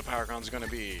 Let's see what the paragon's gonna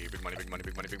be. Big money, big money,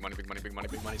 big money, big money, big money, big money,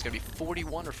 big money. It's gonna be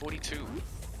 41 or 42.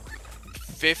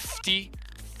 50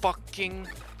 fucking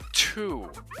 2.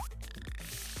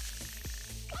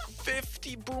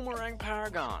 50 boomerang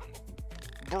paragon.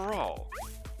 Bro.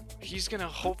 He's gonna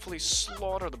hopefully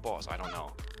slaughter the boss. I don't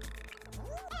know.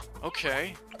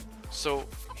 Okay. So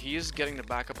he is getting to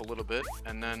back up a little bit,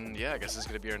 and then, yeah, I guess this is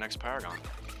going to be our next paragon.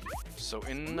 So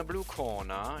in the blue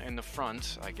corner, in the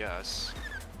front, I guess,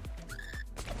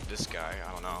 this guy,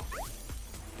 I don't know.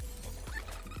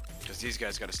 Because these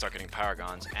guys got to start getting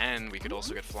paragons, and we could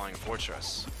also get Flying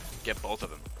Fortress. Get both of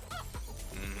them.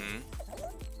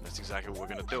 That's exactly what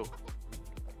we're going to do.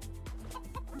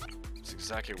 That's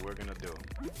exactly what we're going to do.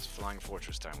 It's Flying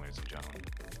Fortress time, ladies and gentlemen.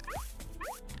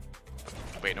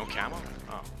 Wait, no camo?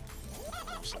 Oh.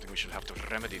 Something we should have to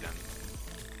remedy then.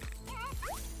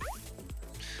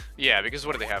 Yeah, because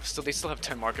what do they have? They still have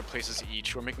 10 marketplaces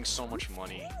each. We're making so much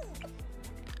money.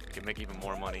 We can make even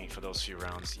more money for those few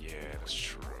rounds. Yeah, that's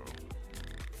true.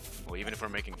 Well, even if we're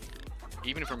making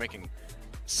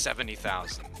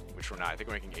 70,000, which we're not. I think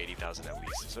we're making 80,000 at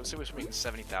least. So let's say we're making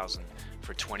 70,000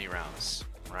 for 20 rounds,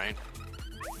 right?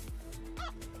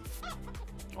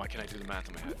 Why can't I do the math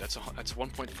in my head? That's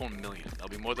 1.4 million. That'll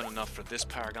be more than enough for this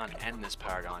paragon, and it's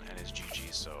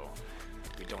GG, so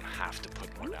we don't have to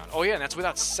put more down. Oh yeah, and that's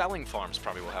without selling farms.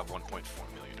 Probably will have 1.4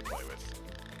 million to play with.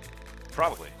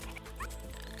 Probably.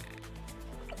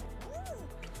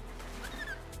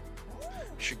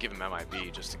 Should give him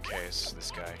MIB just in case, this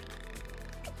guy.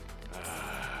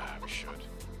 We should.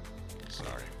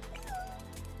 Sorry.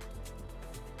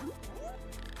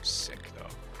 Sick, though.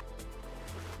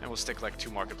 And we'll stick like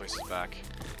 2 marketplaces back.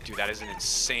 Dude, that is an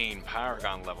insane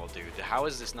Paragon level, dude. How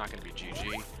is this not going to be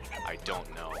GG? I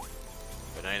don't know.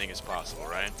 But anything is possible,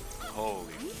 right?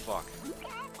 Holy fuck.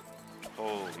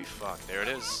 Holy fuck. There it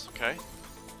is. Okay.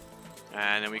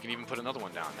 And then we can even put another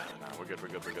one down. No, we're good, we're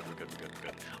good, we're good, we're good, we're good,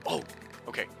 we're good. Oh!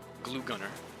 Okay. Glue Gunner.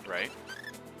 Right.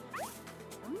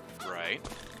 Right.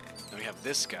 Then we have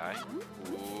this guy.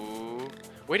 Ooh.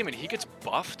 Wait a minute, he gets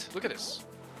buffed? Look at this.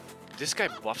 This guy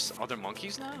buffs other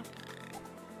monkeys now?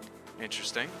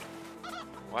 Interesting.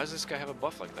 Why does this guy have a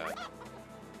buff like that?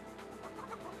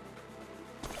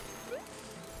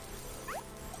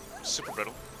 Super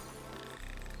brittle.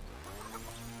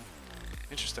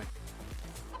 Interesting.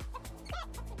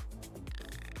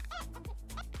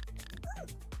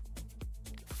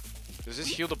 Does this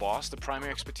heal the boss, the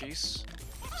primary expertise?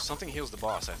 Something heals the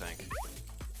boss, I think.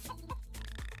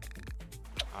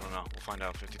 I don't know. We'll find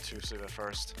out. 52, save that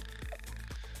first.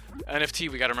 NFT,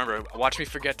 we gotta remember. Watch me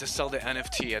forget to sell the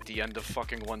NFT at the end of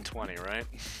fucking 120, right?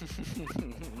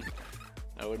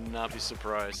 I would not be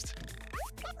surprised.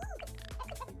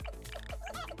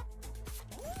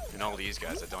 And all these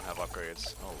guys that don't have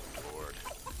upgrades. Oh, lord.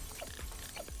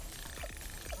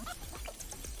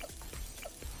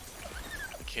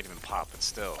 I can't even pop, but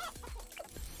still.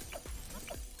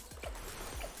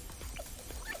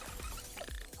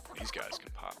 These guys can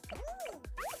pop.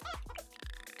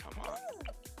 Come on.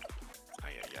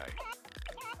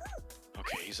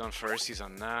 Okay, he's on first, he's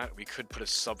on that. We could put a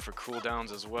sub for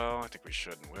cooldowns as well. I think we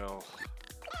should and will.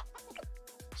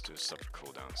 Let's do a sub for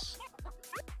cooldowns.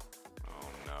 Oh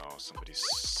no, somebody's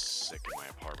sick in my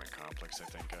apartment complex, I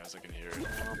think, guys. I can hear it.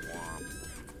 Womp womp.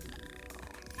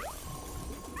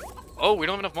 Oh no. Oh, we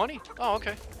don't have enough money? Oh,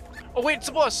 okay. Oh wait, it's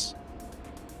a boss!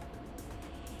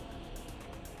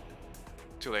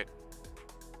 Too late.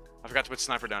 I forgot to put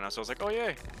sniper down now, so I was like, oh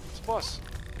yay, it's a boss.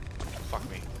 Fuck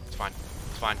me. It's fine.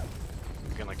 It's fine.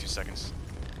 We'll get in like 2 seconds.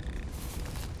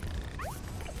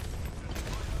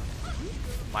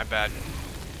 My bad.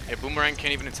 Hey, Boomerang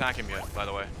can't even attack him yet, by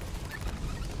the way.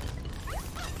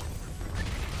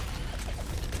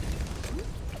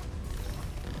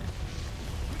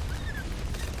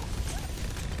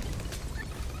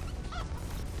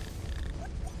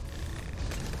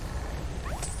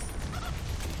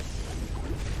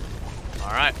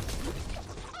 Alright.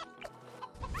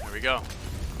 There we go.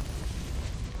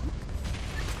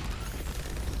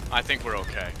 I think we're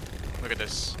okay. Look at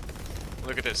this.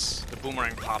 Look at this. The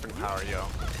boomerang popping power, yo.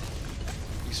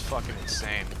 He's fucking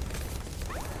insane.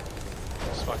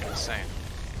 He's fucking insane.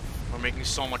 We're making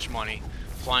so much money.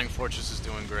 Flying Fortress is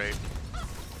doing great.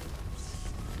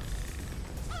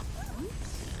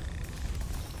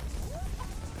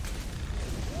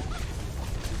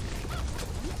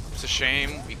 It's a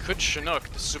shame. We could Chinook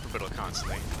the Super Brittle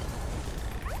constantly.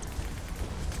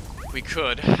 We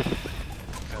could.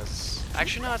 Because...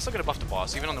 Actually, no, it's still gonna buff the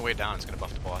boss. Even on the way down, it's gonna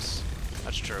buff the boss.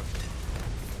 That's true.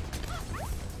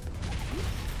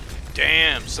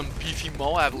 Damn, some beefy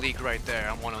Moab leak right there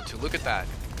on 102. Look at that.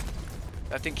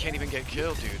 That thing can't even get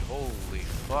killed, dude. Holy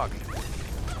fuck.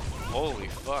 Holy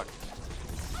fuck.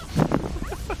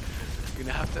 You're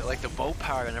gonna have to, like, the boat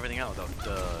power and everything else.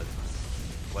 The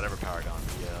whatever Paragon.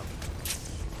 Yeah.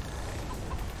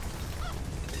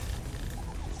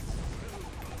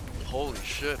 Holy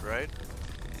shit, right?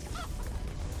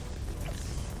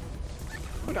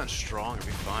 Put on strong, it'll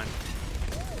be fine.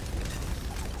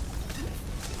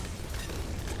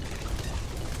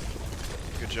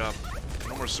 Good job.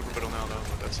 No more Super Brittle now, though,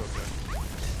 but that's okay.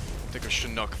 Take a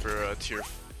Chinook for a tier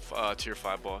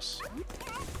 5 boss.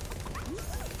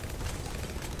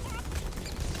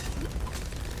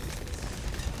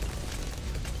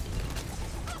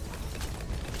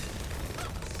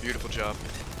 Beautiful job.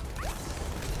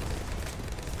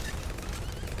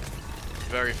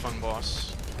 Very fun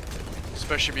boss.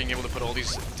 Especially being able to put all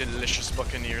these delicious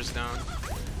buccaneers down.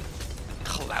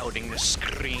 Clouding the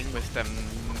screen with them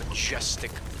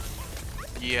majestic...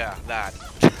 Yeah, that.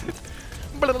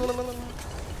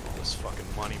 This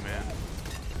fucking money, man.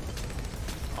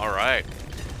 Alright.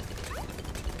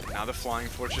 Now the Flying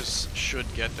Fortress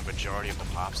should get the majority of the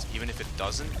pops, even if it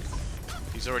doesn't.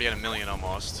 He's already at 1 million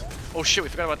almost. Oh shit, we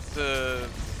forgot about the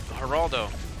Geraldo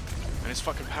and his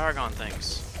fucking Paragon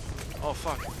things. Oh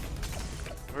fuck.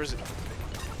 Where is it?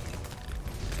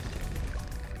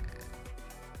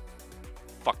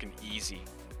 Fucking easy.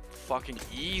 Fucking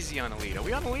easy on Elite. Are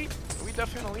we on Elite? Are we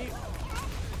definitely on Elite?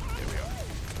 There we go.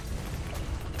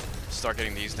 Start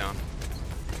getting these down.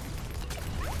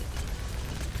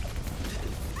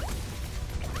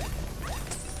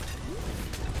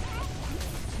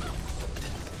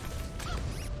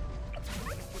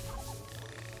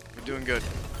 We're doing good.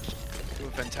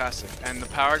 Doing fantastic. And the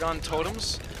Paragon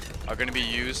totems are going to be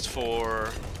used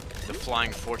for the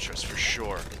Flying Fortress, for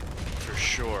sure. For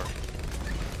sure.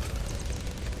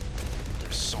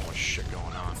 There's so much shit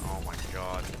going on. Oh my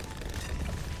god.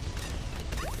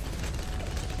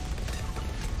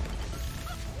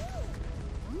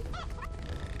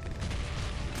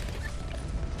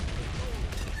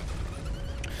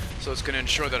 So it's going to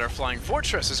ensure that our Flying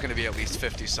Fortress is going to be at least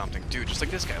 50-something. Dude, just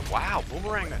like this guy. Wow,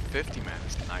 Boomerang at 50, man.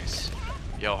 It's nice.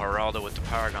 Yo, Geraldo with the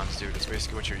Paragons, dude. That's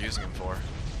basically what you're using him for.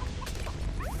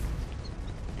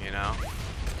 You know?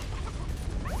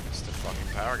 It's the fucking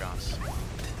Paragons.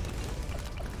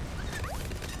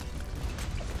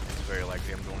 It's very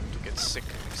likely I'm going to get sick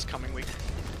this coming week.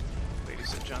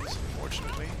 Ladies and gents,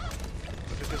 unfortunately.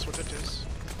 But it is what it is.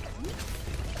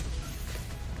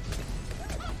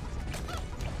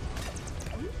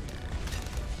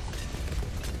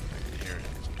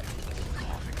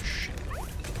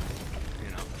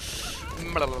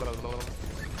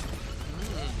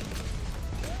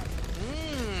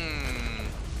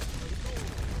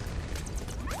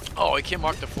 Oh, he can't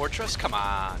mark the fortress? Come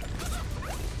on.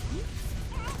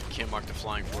 Can't mark the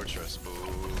Flying Fortress. Boo.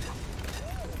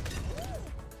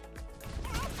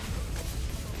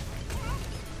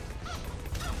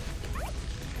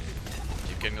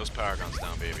 Keep getting those Paragons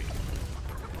down, baby.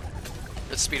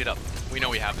 Let's speed it up. We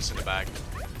know we have this in the bag.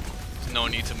 There's no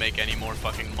need to make any more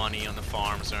fucking money on the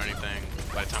farms or anything.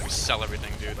 By the time we sell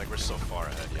everything, dude, like, we're so far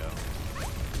ahead, yo.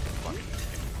 Fucking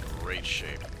in great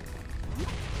shape.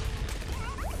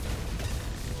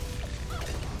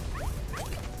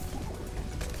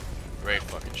 Great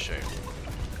fucking shape.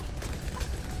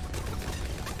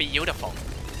 Beautiful.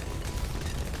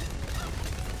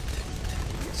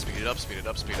 Speed it up, speed it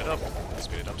up, speed it up.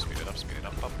 Speed it up, speed it up, speed it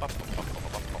up.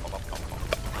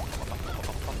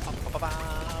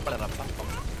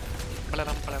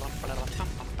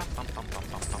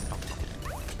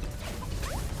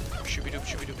 Shooby-doop,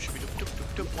 shooby-doop, shooby-doop, doop,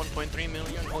 doop, doop. 1.3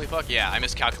 million. Holy fuck. Yeah, I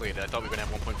miscalculated. I thought we were gonna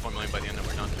have 1.4 million by the end and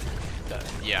we're done.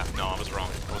 Yeah, no, I was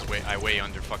wrong. I way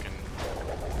under fucking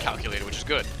calculated, which is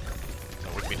good. So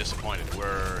I wouldn't be disappointed.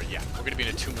 We're gonna be in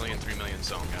a 2 million, 3 million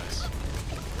zone, guys.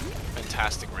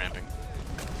 Fantastic ramping.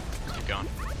 Keep going.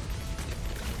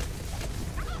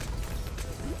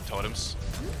 Totems.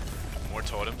 More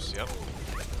totems, yep.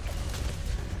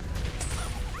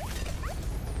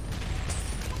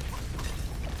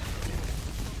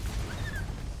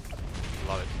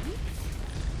 Love it.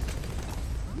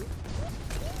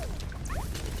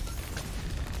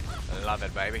 Love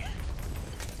it, baby.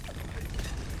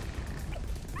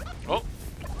 Oh!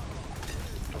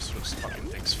 Goes through those fucking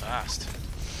things fast.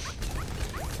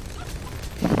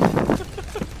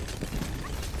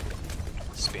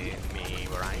 Spin me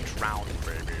right round,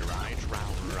 baby, right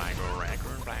round, right around.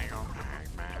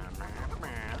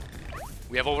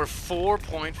 We have over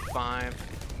 4.5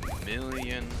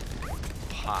 million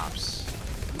pops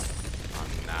on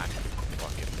that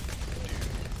fucking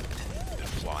dude. The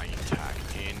flying attack.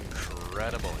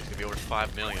 Incredible. He's gonna be over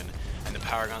 5 million. And the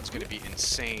Paragon's gonna be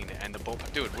insane. And the bow,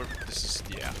 dude, this is,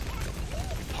 yeah.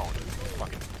 Pwned.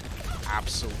 Fucking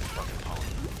absolute fucking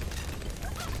pwned.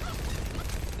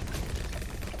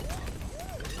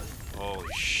 Holy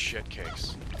shit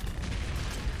cakes.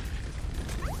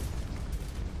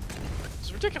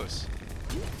 It's ridiculous.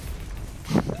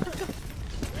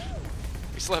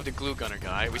 We still have the glue gunner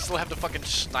guy. We still have the fucking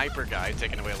sniper guy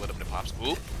taking away a little bit of pops.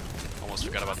 Oop. Almost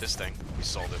forgot about this thing. We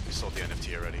sold it. We sold the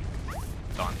NFT already.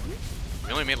 Done.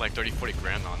 We only made like 30, 40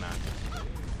 grand on that.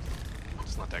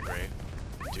 It's not that great.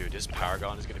 Dude, this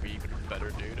Paragon is gonna be even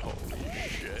better, dude. Holy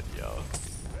shit, yo.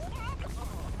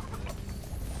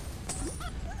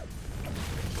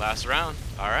 Last round.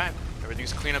 Alright.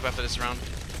 Everything's clean up after this round.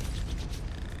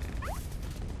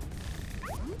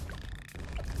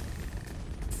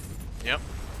 Yep.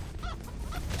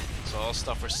 It's all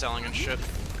stuff we're selling and shit.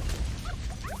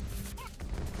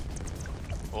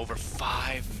 Over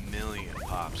 5 million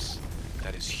pops.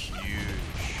 That is huge.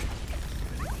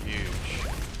 Huge.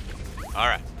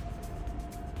 Alright.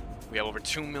 We have over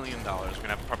 $2 million. We're gonna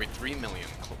have probably 3 million.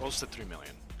 Close to 3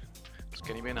 million. It's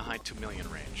gonna be in the high 2 million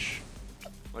range.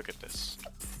 Look at this.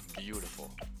 Beautiful.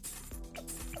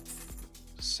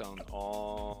 Selling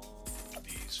all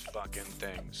these fucking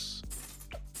things.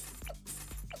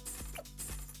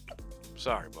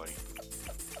 Sorry, buddy.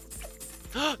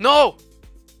 No!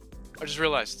 I just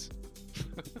realized.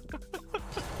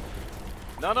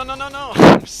 No, no, no, no, no!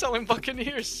 I'm selling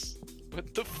Buccaneers!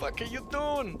 What the fuck are you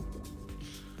doing?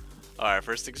 Alright,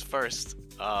 first things first.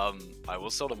 I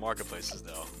will sell the marketplaces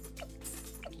though.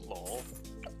 Lol.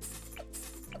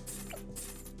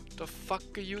 The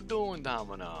fuck are you doing,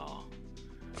 Domino?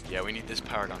 Yeah, we need this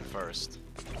Paragon first.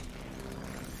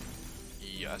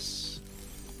 Yes.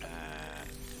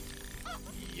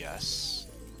 Yes.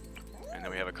 And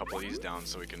then we have a couple of these down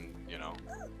so we can, you know,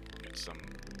 get some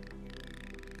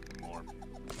more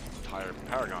higher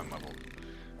Paragon level.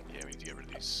 Yeah, we need to get rid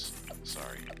of these.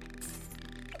 Sorry.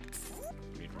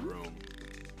 We need room.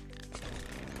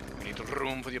 We need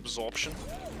room for the absorption.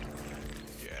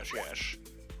 Yes, yes.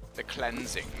 The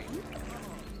cleansing.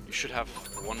 You should have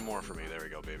one more for me. There we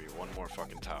go, baby. One more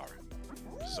fucking tower.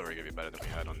 This is already gonna be better than we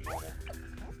had on normal.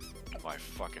 By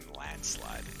fucking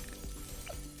landslide.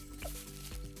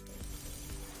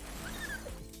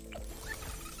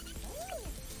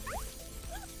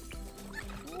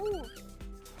 Ooh.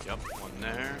 Yep, one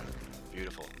there.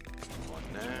 Beautiful. One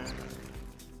there.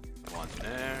 One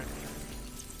there.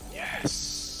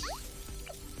 Yes!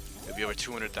 It'll be over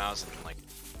 200,000 in like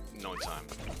no time.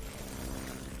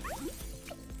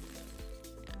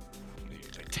 Maybe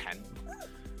like 10? Yeah,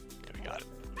 we got it.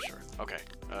 Sure. Okay.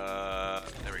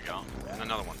 There we go. And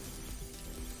another one.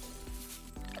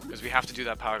 Because we have to do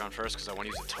that Paragon first because I want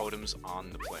to use the totems on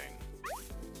the plane.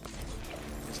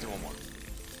 Let's do one more.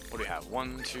 What do we have?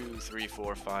 1, 2, 3,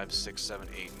 4, 5, 6, 7,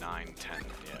 8, 9, 10.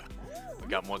 Yeah. We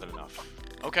got more than enough.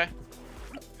 Okay.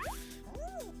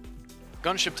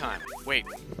 Gunship time. Wait.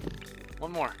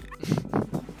 One more.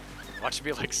 Watch it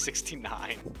be like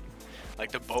 69.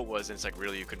 Like the boat was, and it's like,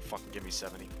 really, you couldn't fucking give me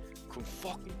 70? Couldn't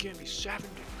fucking give me 70?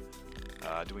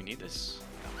 Do we need this?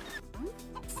 No.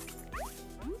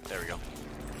 There we go.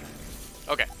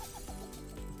 Okay.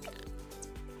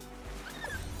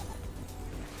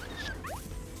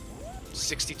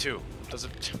 $62. Does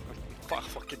it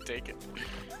fucking take it? Are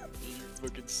you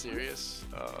fucking serious?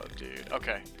 Oh, dude.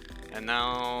 Okay. And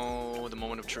now the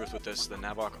moment of truth with this, the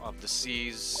Nabok of the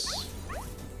Seas.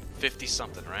 50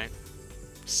 something, right?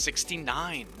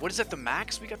 69. What is that, the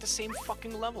max? We got the same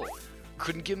fucking level.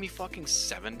 Couldn't give me fucking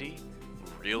 70?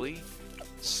 Really?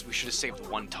 We should have saved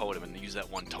one totem and use that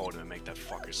one totem and make that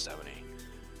fucker 70.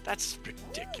 That's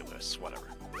ridiculous. Whatever.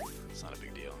 It's not a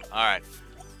big deal. Alright.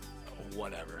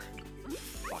 Whatever.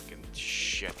 Fucking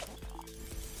shit.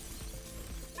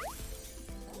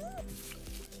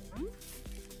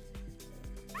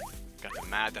 Got the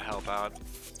mad to help out.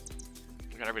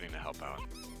 We got everything to help out.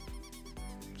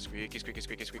 Squeaky, squeaky,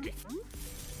 squeaky, squeaky.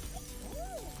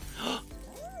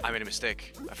 I made a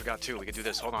mistake. I forgot too. We could do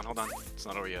this. Hold on, hold on. It's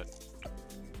not over yet.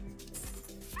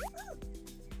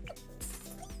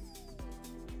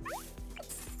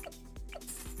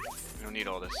 We don't need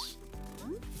all this.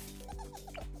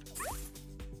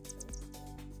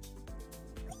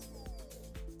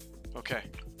 Okay.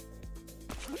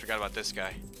 I forgot about this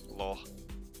guy. Lol.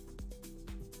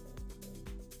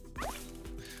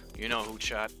 You know who,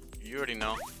 chat. You already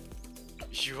know.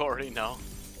 You already know.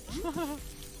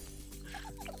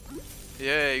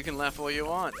 Yeah, you can laugh all you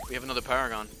want. We have another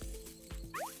Paragon.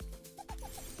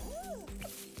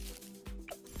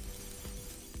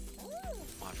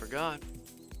 Oh, I forgot.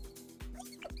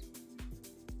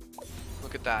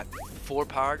 Look at that. 4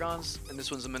 Paragons, and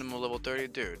this one's a minimum level 30.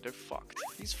 Dude, they're fucked.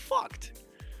 He's fucked.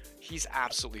 He's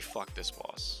absolutely fucked, this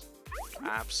boss.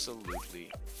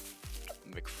 Absolutely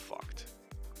McFucked.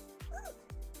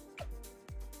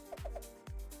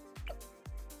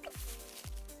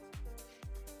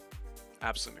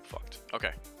 Absolutely fucked.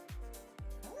 Okay.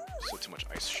 So too much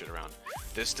ice shit around.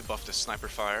 This to buff the sniper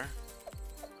fire.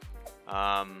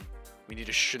 We need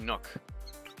a Chinook.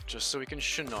 Just so we can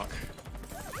Chinook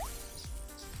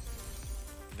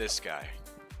this guy.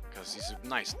 Because he's a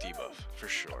nice debuff, for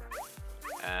sure.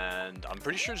 And I'm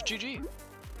pretty sure it's GG.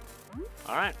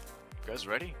 Alright. You guys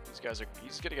ready?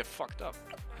 He's gonna get fucked up.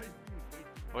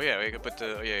 Oh yeah, we can put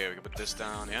the we can put this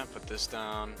down, yeah, put this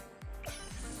down.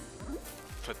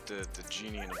 Put the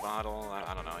genie in a bottle.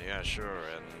 I don't know. Yeah, sure.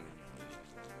 And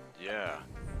yeah.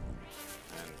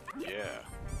 And yeah.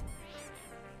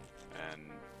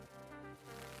 And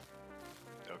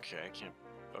okay, I can't.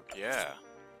 Oh, yeah.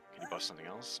 Can you buff something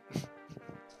else?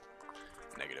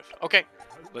 Negative. Okay,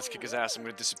 let's kick his ass. I'm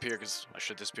gonna disappear because I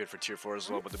should disappear for tier 4 as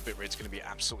well, but the bit rate's gonna be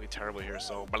absolutely terrible here.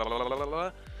 So blah, blah, blah, blah,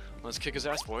 blah. Let's kick his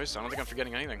ass, boys. I don't think I'm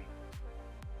forgetting anything.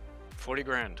 40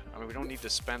 grand. I mean, we don't need to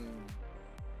spend.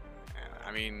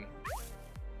 I mean,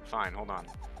 fine, hold on.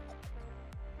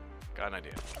 Got an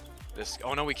idea. This,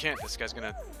 oh no, we can't. This guy's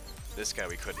gonna, this guy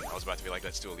we couldn't. I was about to be like,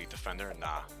 let's do Elite Defender.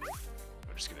 Nah,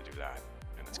 we're just gonna do that.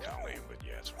 And it's kind of lame, but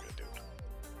yeah, that's what we're gonna do.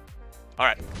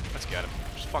 Alright, let's get him.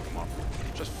 Just fuck him up.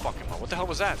 Just fuck him up. What the hell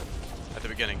was that at the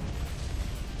beginning?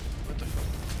 What the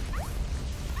fuck?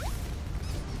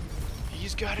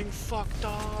 He's getting fucked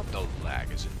up. The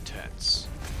lag is intense.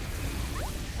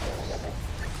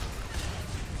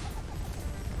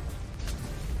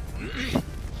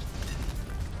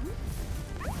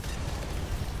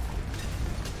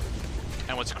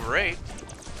 what's great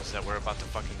is that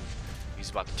he's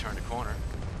about to turn the corner.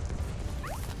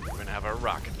 We're gonna have our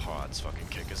rocket pods fucking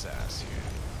kick his ass here.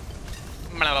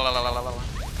 Look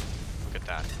at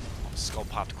that. Skull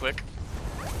popped quick.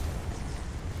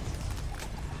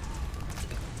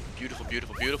 Beautiful,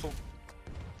 beautiful, beautiful.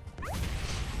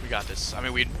 We got this. I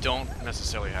mean, we don't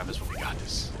necessarily have this, but we got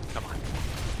this. Come on.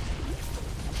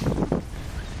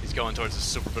 He's going towards the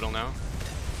super brittle now.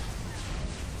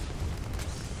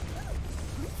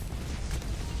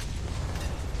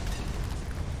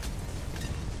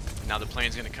 Now the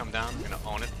plane's gonna come down. We're gonna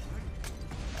own it.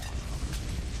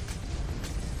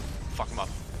 Fuck him up.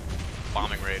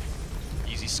 Bombing raid.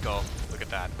 Easy skull. Look at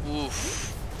that.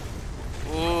 Oof.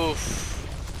 Oof.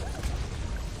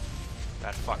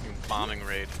 That fucking bombing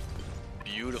raid.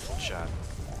 Beautiful, chat.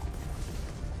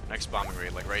 Next bombing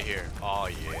raid, like right here. Oh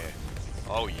yeah.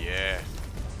 Oh yeah.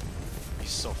 He's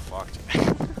so fucked.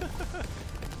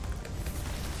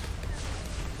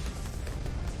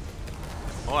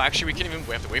 Oh, actually, we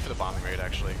have to wait for the bombing raid,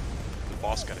 actually. The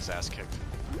boss got his ass kicked.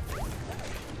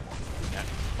 Yeah.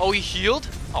 Oh, he healed?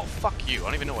 Oh, fuck you. I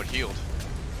don't even know what healed.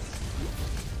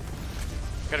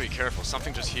 Gotta be careful.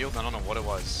 Something just healed. I don't know what it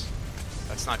was.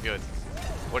 That's not good.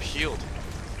 What healed?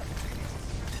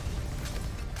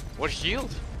 What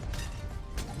healed?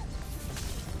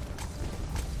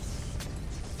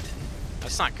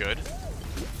 That's not good.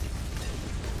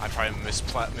 I probably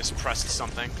mispressed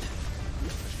something.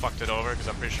 Fucked it over because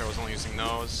I'm pretty sure I was only using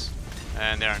those.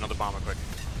 And there, another bomber quick.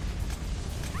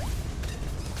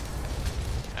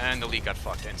 And the lead got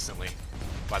fucked instantly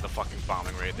by the fucking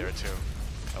bombing raid there too.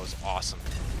 That was awesome.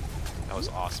 That was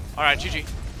awesome. Alright, GG.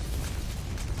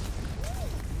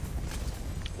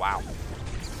 Wow.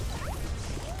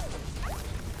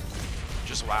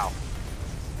 Just wow.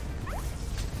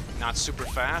 Not super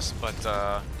fast, but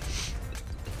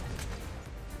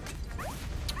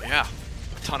yeah.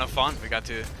 Ton of fun. We got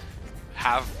to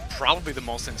have probably the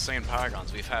most insane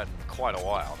paragons we've had in quite a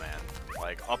while, man.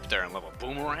 Like up there in level.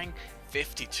 Boomerang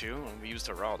 52, and we used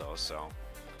Geraldo, so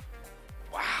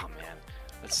wow, man.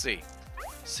 Let's see.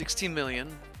 16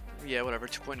 million. Yeah, whatever.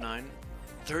 2.9.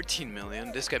 13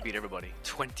 million. This guy beat everybody.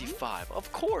 25.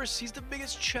 Of course, he's the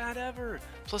biggest chat ever.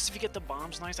 Plus, if you get the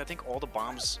bombs nice, I think all the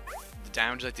bombs, the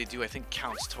damage that they do, I think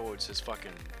counts towards his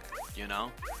fucking, you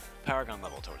know, paragon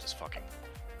level towards his fucking.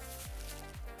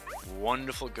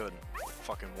 Wonderful good.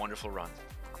 Fucking wonderful run.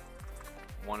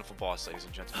 Wonderful boss, ladies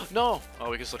and gentlemen. No!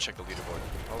 Oh, we can still check the leaderboard.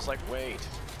 I was like, wait.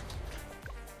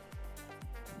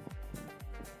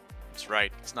 That's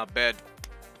right. It's not bad.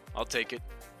 I'll take it.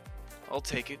 I'll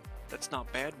take it. That's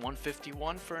not bad.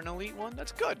 151 for an elite one.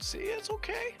 That's good. See, it's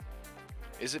okay.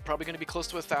 Is it probably going to be close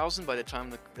to 1,000 by the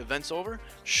time the event's over?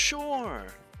 Sure.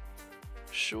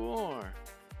 Sure.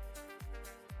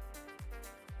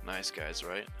 Nice, guys,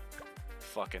 right?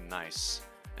 Fucking nice.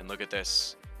 And look at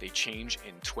this. They change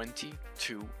in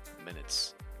 22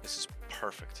 minutes. This is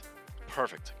perfect.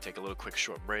 Perfect. Take a little quick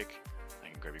short break. I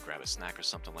can maybe grab a snack or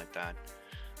something like that.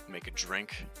 Make a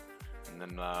drink. And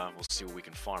then we'll see what we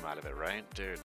can farm out of it, right? Dude,